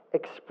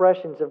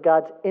expressions of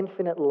God's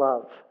infinite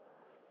love.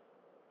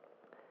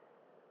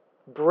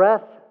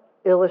 Breadth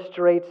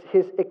illustrates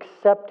His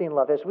accepting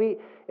love. As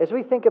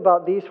we think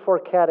about these 4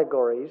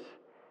 categories,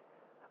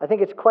 I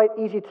think it's quite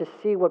easy to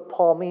see what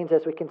Paul means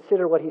as we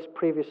consider what he's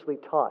previously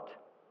taught.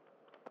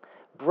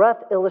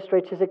 Breadth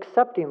illustrates His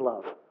accepting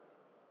love.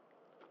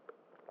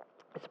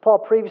 As Paul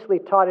previously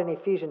taught in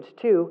Ephesians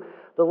 2,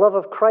 the love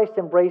of Christ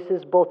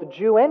embraces both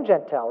Jew and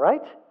Gentile,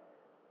 right?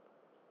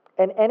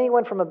 And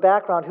anyone from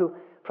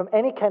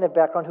any kind of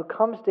background who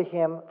comes to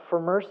Him for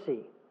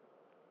mercy.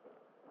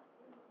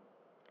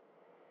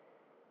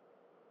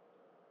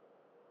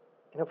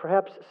 You know,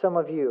 perhaps some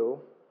of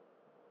you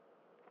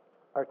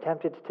are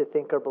tempted to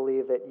think or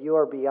believe that you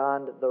are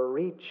beyond the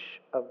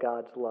reach of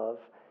God's love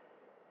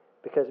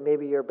because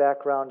maybe your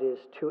background is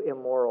too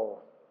immoral,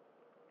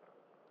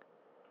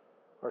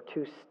 or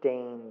too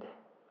stained,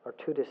 or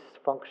too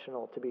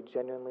dysfunctional to be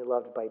genuinely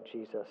loved by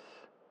Jesus.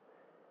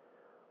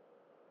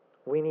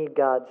 We need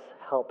God's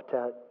help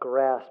to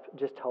grasp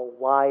just how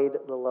wide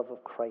the love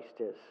of Christ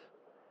is.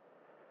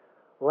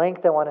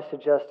 Length, I want to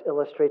suggest,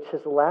 illustrates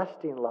His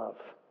lasting love.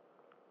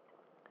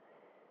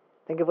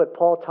 Think of what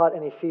Paul taught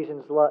in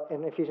Ephesians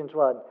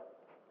 1.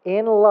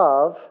 In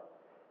love,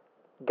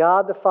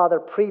 God the Father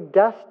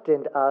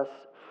predestined us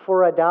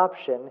for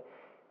adoption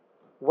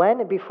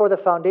when? Before the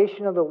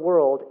foundation of the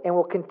world, and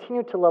will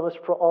continue to love us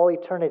for all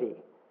eternity.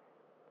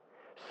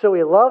 So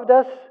He loved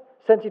us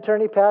since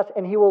eternity past,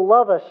 and He will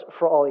love us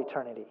for all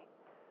eternity.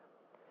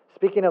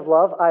 Speaking of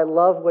love, I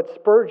love what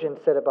Spurgeon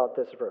said about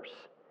this verse.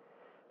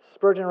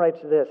 Spurgeon writes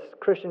this,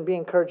 Christian, be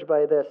encouraged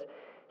by this.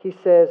 He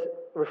says,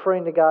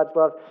 referring to God's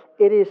love,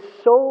 "It is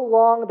so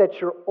long that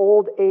your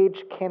old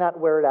age cannot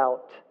wear it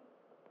out."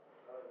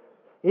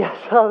 Yes,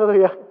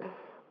 hallelujah.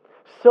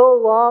 So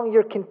long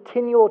your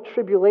continual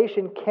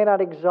tribulation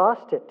cannot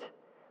exhaust it.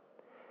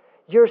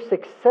 Your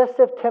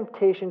successive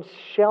temptations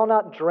shall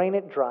not drain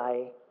it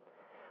dry.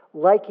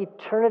 Like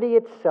eternity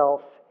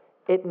itself,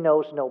 it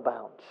knows no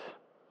bounds.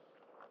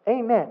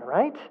 Amen,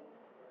 right?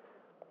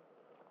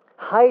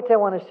 Height, I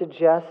want to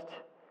suggest,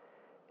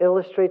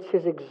 illustrates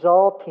His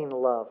exalting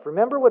love.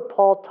 Remember what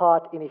Paul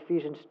taught in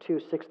Ephesians 2,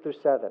 6 through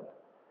 7.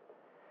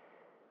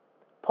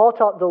 Paul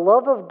taught the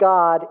love of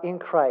God in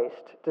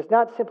Christ does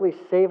not simply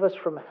save us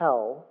from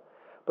hell,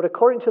 but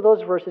according to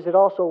those verses, it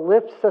also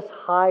lifts us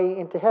high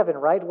into heaven,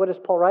 right? What does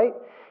Paul write?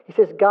 He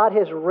says, God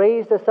has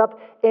raised us up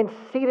and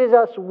seated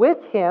us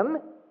with Him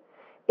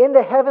in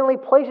the heavenly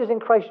places in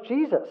Christ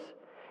Jesus.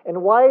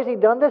 And why has He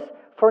done this?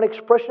 For an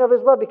expression of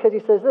His love, because He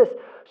says this,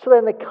 so that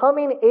in the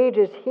coming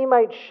ages He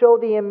might show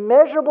the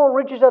immeasurable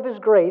riches of His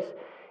grace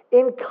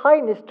in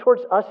kindness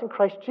towards us in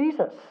Christ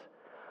Jesus.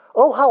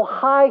 Oh, how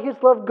high His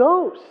love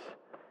goes.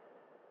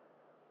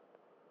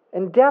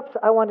 And depth,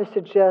 I want to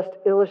suggest,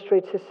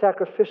 illustrates His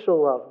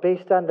sacrificial love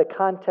based on the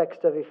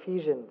context of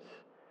Ephesians.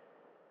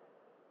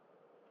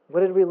 What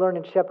did we learn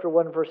in chapter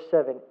 1, verse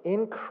 7?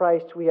 In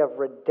Christ we have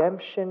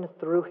redemption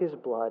through His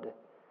blood,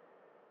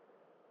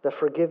 the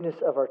forgiveness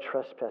of our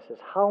trespasses.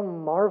 How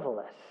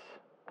marvelous.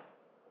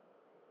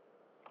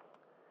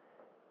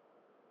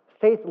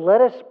 Faith,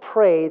 let us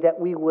pray that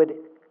we would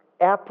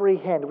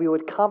apprehend, we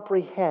would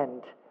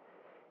comprehend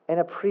and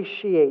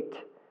appreciate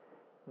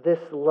this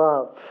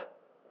love.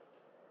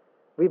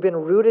 We've been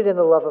rooted in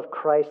the love of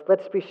Christ.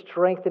 Let's be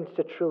strengthened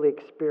to truly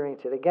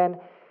experience it. Again,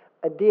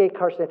 D.A.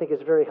 Carson, I think,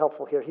 is very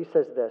helpful here. He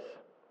says this.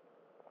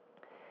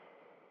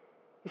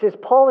 He says,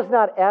 Paul is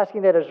not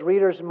asking that his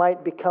readers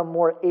might become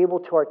more able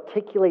to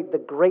articulate the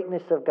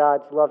greatness of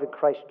God's love in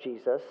Christ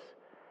Jesus,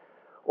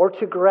 or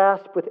to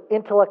grasp with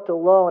intellect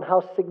alone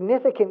how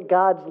significant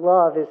God's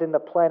love is in the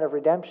plan of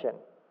redemption.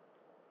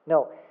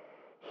 No,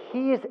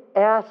 he's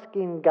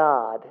asking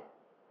God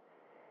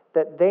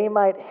that they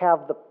might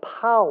have the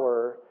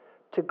power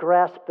to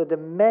grasp the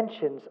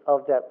dimensions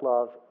of that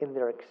love in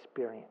their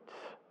experience.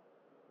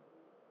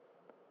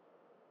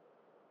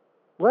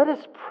 Let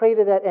us pray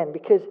to that end,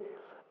 because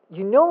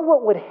you know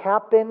what would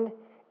happen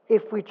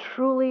if we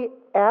truly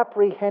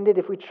apprehended,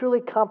 if we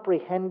truly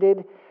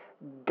comprehended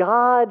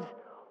God's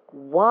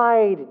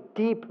wide,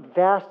 deep,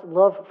 vast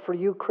love for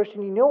you,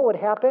 Christian? You know what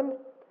would happen?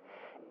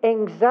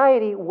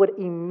 Anxiety would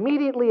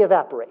immediately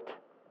evaporate.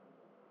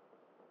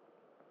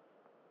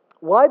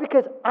 Why?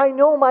 Because I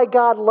know my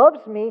God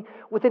loves me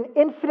with an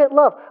infinite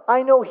love.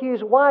 I know He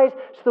is wise,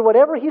 so that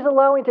whatever He's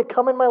allowing to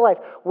come in my life,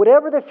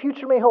 whatever the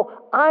future may hold,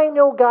 I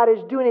know God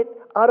is doing it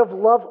out of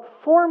love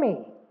for me.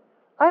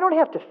 I don't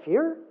have to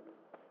fear.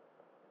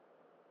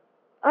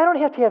 I don't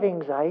have to have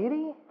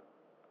anxiety.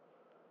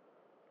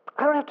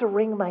 I don't have to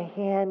wring my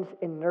hands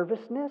in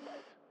nervousness.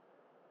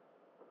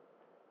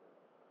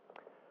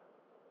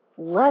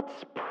 Let's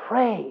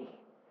pray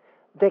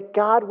that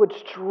God would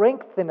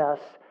strengthen us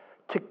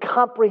to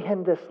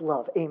comprehend this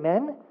love.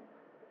 Amen?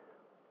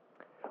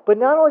 But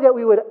not only that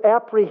we would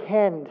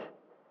apprehend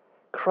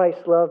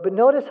Christ's love, but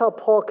notice how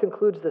Paul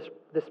concludes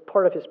this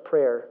part of his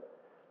prayer.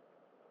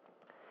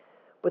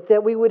 But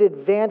that we would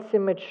advance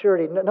in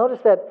maturity. Notice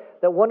that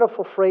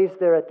wonderful phrase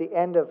there at the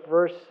end of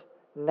verse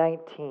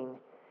 19.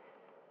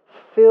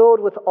 Filled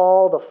with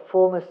all the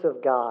fullness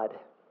of God.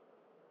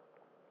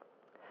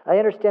 I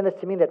understand this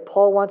to mean that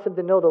Paul wants them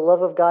to know the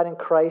love of God in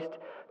Christ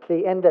to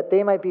the end that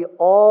they might be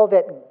all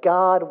that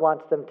God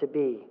wants them to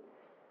be.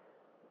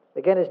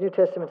 Again, as New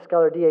Testament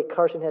scholar D.A.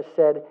 Carson has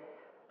said,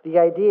 the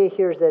idea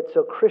here is that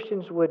so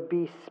Christians would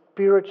be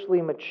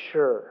spiritually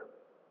mature.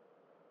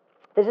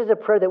 This is a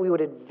prayer that we would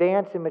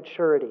advance in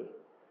maturity.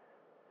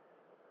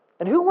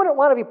 And who wouldn't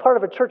want to be part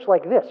of a church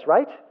like this,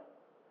 right?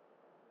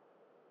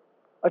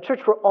 A church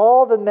where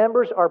all the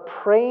members are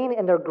praying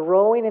and they're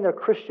growing in their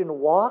Christian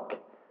walk.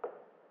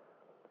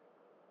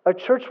 A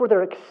church where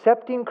they're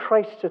accepting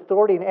Christ's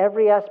authority in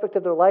every aspect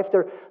of their life.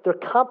 They're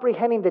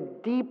comprehending the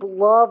deep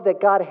love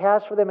that God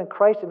has for them in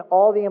Christ and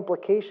all the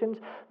implications.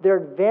 They're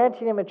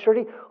advancing in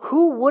maturity.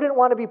 Who wouldn't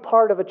want to be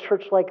part of a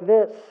church like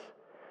this?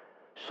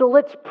 So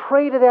let's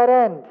pray to that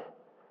end.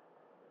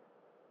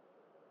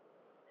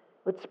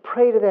 Let's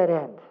pray to that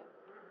end.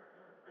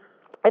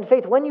 And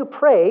Faith, when you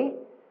pray,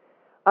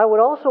 I would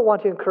also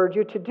want to encourage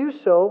you to do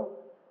so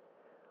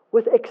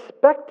with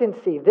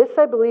expectancy. This,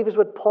 I believe, is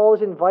what Paul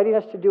is inviting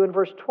us to do in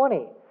verse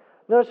 20.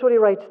 Notice what he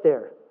writes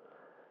there.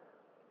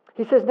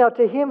 He says, now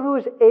to Him who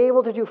is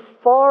able to do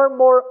far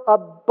more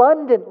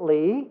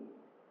abundantly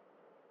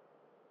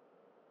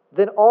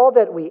than all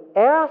that we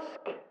ask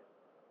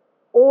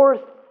or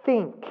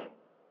think,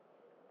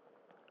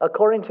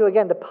 according to,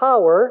 again, the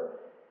power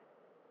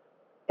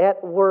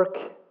at work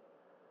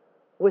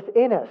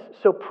within us.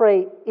 So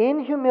pray in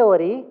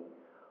humility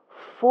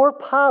for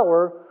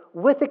power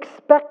with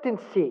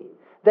expectancy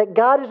that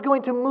God is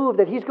going to move,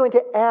 that He's going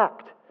to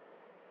act.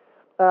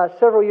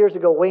 Several years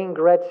ago, Wayne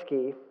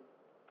Gretzky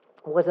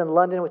was in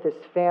London with his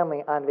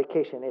family on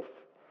vacation.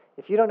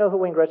 If you don't know who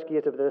Wayne Gretzky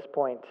is at this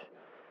point,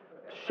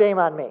 shame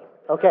on me,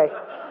 okay?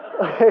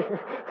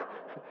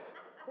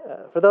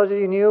 For those of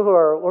you new who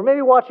are, or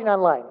maybe watching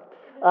online,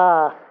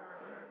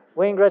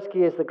 Wayne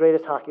Gretzky is the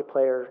greatest hockey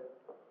player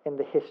in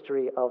the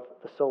history of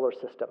the solar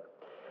system.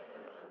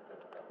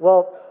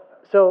 Well,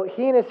 so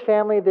he and his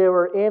family, they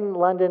were in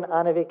London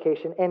on a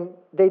vacation, and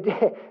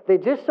they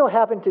just so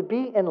happened to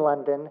be in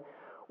London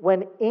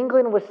when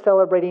England was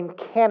celebrating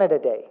Canada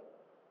Day.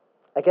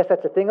 I guess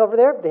that's a thing over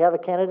there. They have a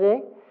Canada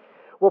Day.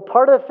 Well,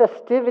 part of the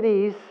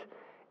festivities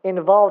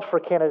involved for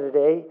Canada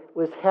Day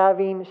was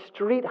having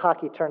street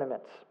hockey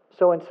tournaments.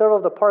 So in several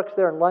of the parks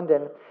there in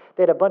London,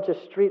 they had a bunch of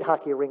street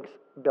hockey rinks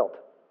built.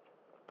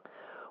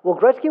 Well,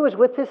 Gretzky was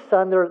with his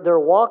son. They're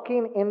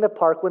walking in the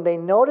park when they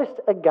noticed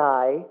a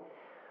guy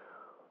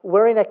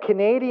wearing a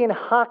Canadian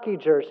hockey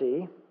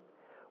jersey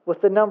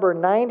with the number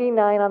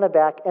 99 on the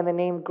back and the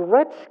name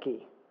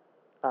Gretzky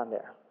on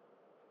there.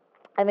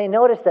 And they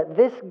noticed that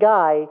this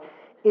guy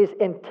is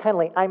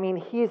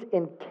he's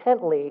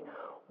intently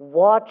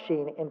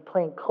watching and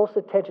paying close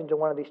attention to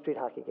one of these street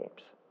hockey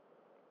games.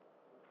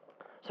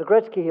 So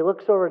Gretzky, he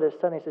looks over at his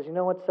son and he says, you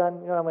know what,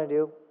 son? You know what I'm going to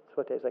do? That's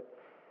what he's like,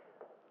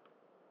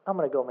 I'm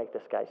going to go make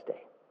this guy's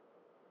day.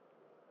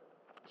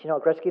 So you know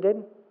what Gretzky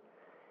did?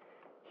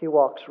 He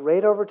walks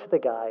right over to the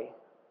guy,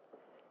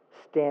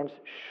 stands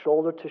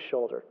shoulder to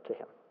shoulder to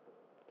him.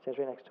 Stands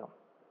right next to him.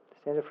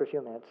 Stands there for a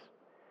few minutes.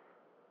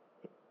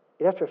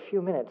 And after a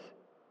few minutes,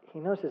 he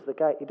notices the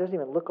guy, he doesn't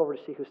even look over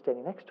to see who's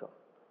standing next to him.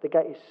 The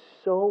guy is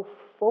so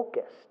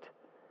focused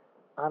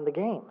on the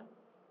game.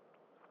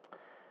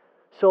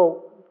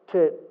 So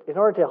in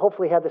order to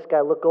hopefully have this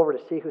guy look over to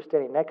see who's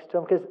standing next to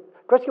him, because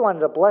Gretzky wanted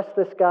to bless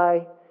this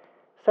guy,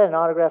 sign an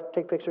autograph,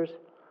 take pictures.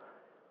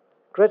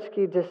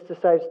 Gretzky just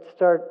decides to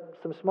start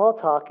some small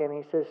talk, and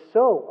he says,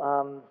 "So,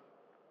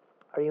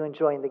 are you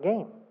enjoying the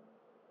game?"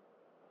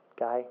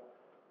 Guy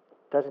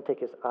doesn't take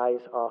his eyes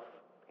off,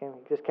 and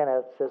he just kind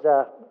of says,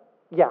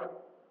 yeah,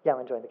 I'm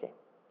enjoying the game."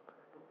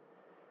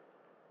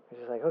 He's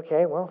just like,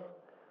 "Okay, well,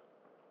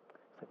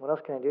 what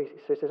else can I do?"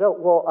 So he says, "Oh,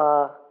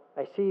 well,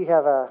 I see you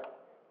have a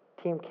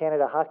Team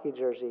Canada hockey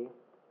jersey.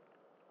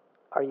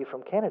 Are you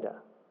from Canada?"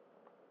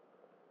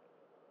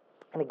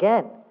 And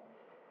again,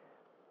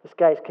 this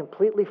guy's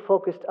completely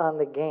focused on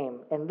the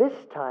game. And this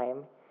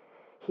time,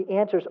 he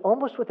answers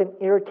almost with an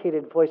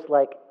irritated voice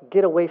like,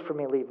 "Get away from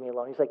me, leave me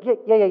alone." He's like,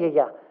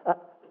 yeah.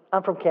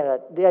 I'm from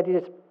Canada. The idea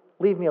is,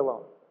 leave me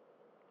alone.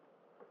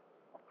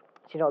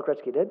 Do you know what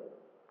Gretzky did?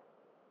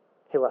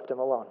 He left him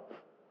alone.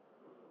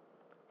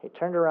 He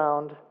turned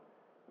around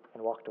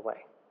and walked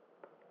away.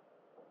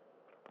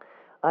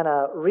 On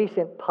a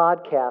recent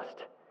podcast,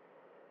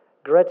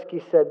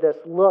 Gretzky said this,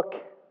 "Look,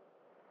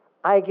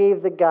 I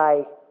gave the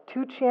guy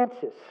 2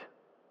 chances.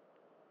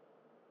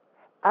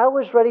 I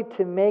was ready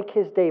to make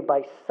his day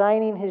by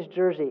signing his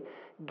jersey,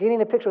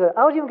 getting a picture with him.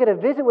 I was even going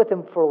to visit with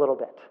him for a little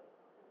bit.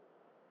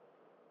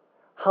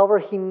 However,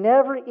 he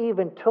never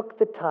even took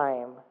the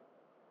time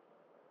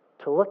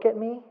to look at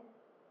me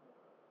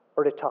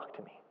or to talk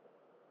to me."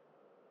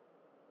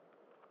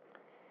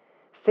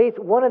 Faith,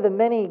 one of the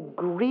many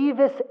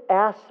grievous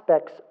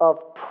aspects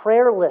of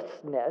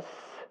prayerlessness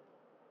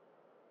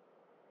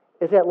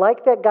is that,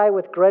 like that guy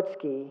with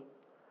Gretzky,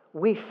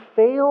 we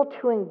fail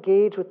to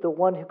engage with the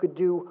one who could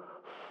do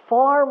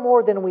far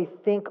more than we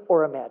think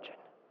or imagine.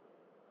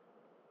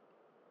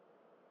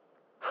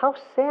 How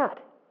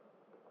sad.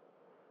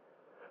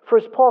 For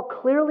as Paul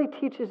clearly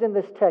teaches in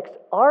this text,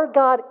 our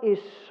God is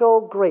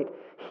so great.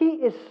 He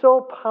is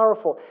so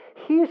powerful.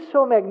 He is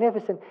so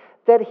magnificent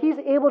that He's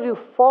able to do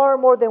far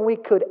more than we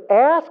could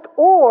ask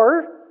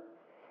or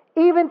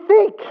even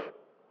think.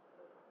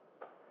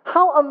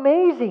 How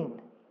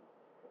amazing.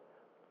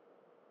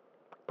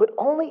 But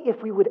only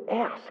if we would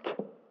ask.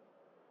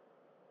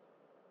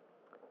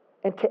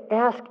 And to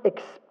ask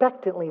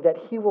expectantly that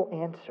He will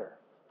answer.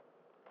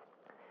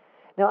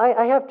 Now,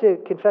 I have to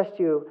confess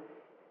to you,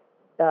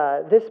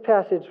 this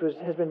passage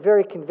has been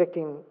very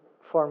convicting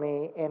for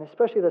me, and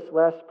especially this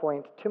last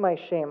point, to my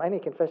shame, I need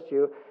to confess to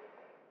you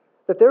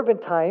that there have been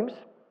times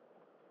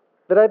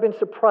that I've been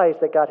surprised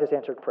that God has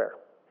answered prayer.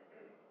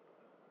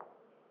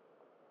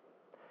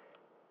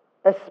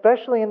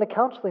 Especially in the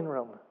counseling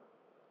room.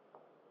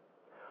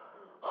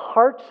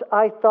 Hearts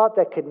I thought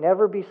that could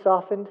never be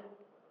softened,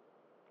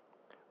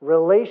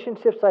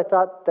 relationships I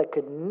thought that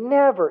could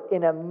never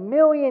in a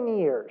million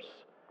years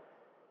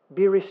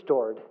be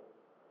restored,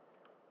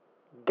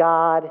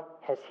 God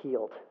has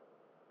healed.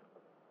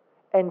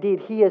 Indeed,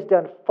 He has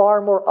done far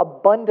more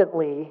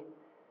abundantly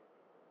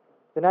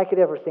than I could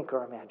ever think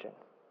or imagine.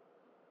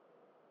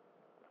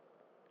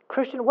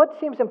 Christian, what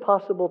seems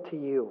impossible to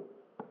you?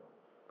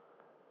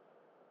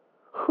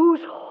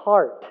 Whose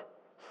heart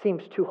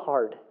seems too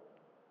hard?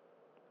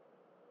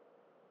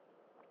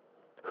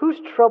 Whose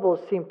troubles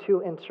seem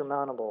too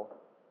insurmountable?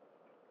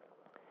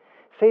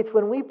 Faith,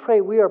 when we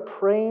pray, we are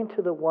praying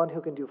to the one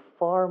who can do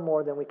far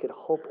more than we could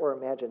hope or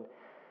imagine.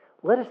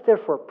 Let us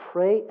therefore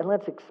pray and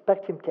let's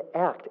expect Him to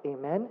act.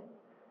 Amen?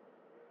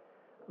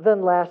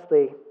 Then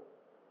lastly,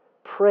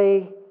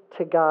 pray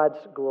to God's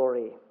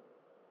glory.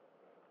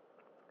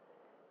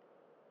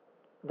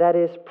 That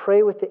is,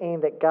 pray with the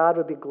aim that God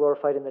would be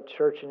glorified in the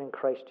church and in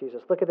Christ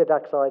Jesus. Look at the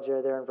doxology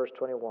there in verse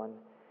 21.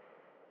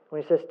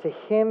 When he says, "To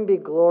Him be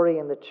glory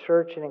in the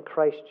church and in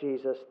Christ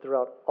Jesus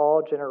throughout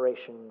all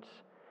generations,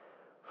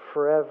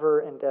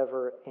 forever and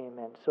ever.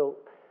 Amen." So,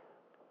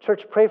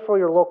 church, pray for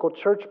your local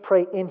church.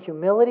 Pray in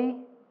humility,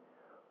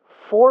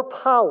 for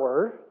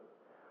power,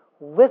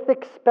 with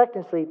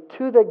expectancy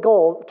to the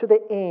goal, to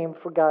the aim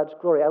for God's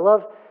glory. I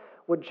love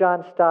what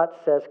John Stott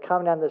says,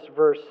 commenting on this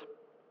verse,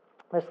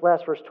 this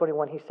last verse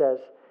 21. He says,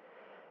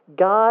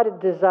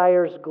 "God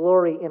desires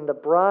glory in the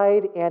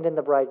bride and in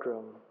the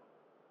bridegroom,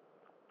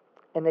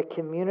 in the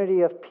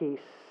community of peace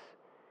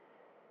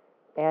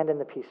and in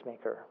the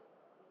peacemaker."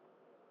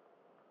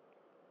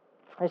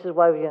 This is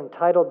why we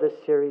entitled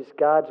this series,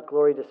 "God's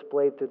Glory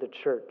Displayed Through the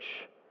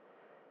Church."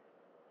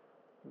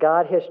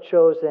 God has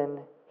chosen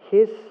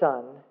His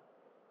Son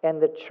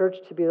and the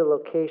church to be the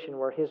location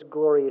where His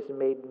glory is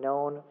made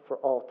known for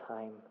all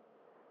time.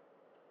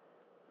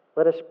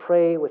 Let us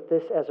pray with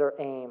this as our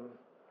aim,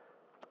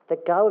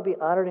 that God would be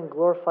honored and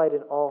glorified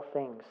in all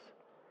things.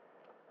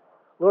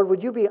 Lord,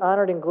 would You be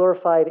honored and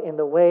glorified in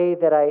the way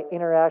that I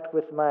interact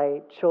with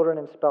my children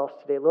and spouse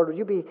today? Lord, would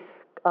You be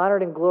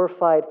honored and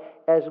glorified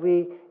as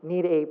we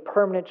need a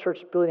permanent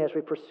church building, as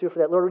we pursue for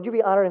that? Lord, would You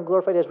be honored and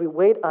glorified as we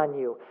wait on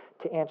You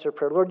to answer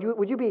prayer? Lord,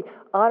 would You be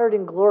honored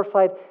and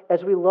glorified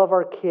as we love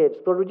our kids?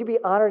 Lord, would You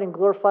be honored and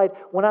glorified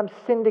when I'm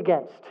sinned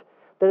against,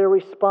 that I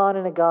respond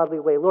in a godly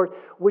way? Lord,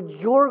 would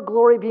Your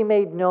glory be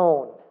made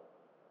known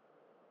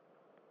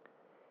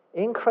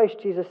in Christ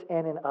Jesus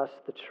and in us,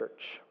 the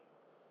church?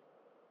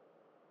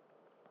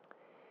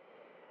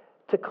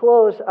 To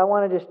close, I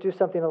want to just do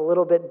something a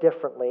little bit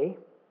differently.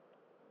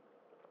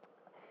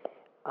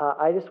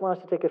 I just want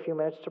us to take a few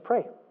minutes to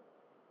pray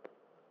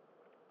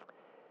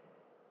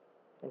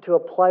and to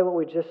apply what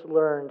we just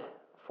learned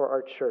for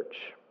our church.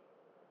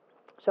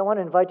 So I want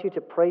to invite you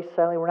to pray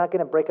silently. We're not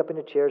going to break up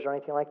into chairs or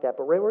anything like that,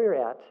 but right where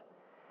you're at,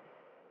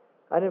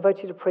 I'd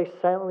invite you to pray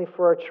silently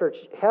for our church.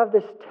 Have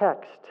this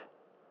text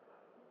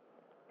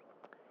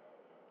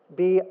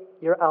be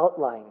your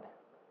outline.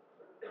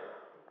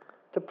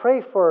 To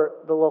pray for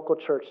the local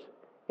church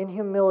in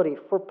humility,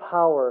 for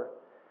power,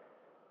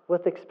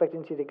 with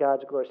expectancy to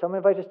God's glory. So I'm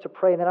going to invite us to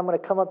pray, and then I'm going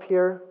to come up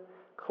here,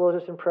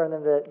 close us in prayer,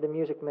 and then the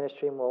music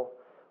ministry will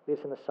lead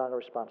us in the song of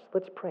response.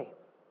 Let's pray.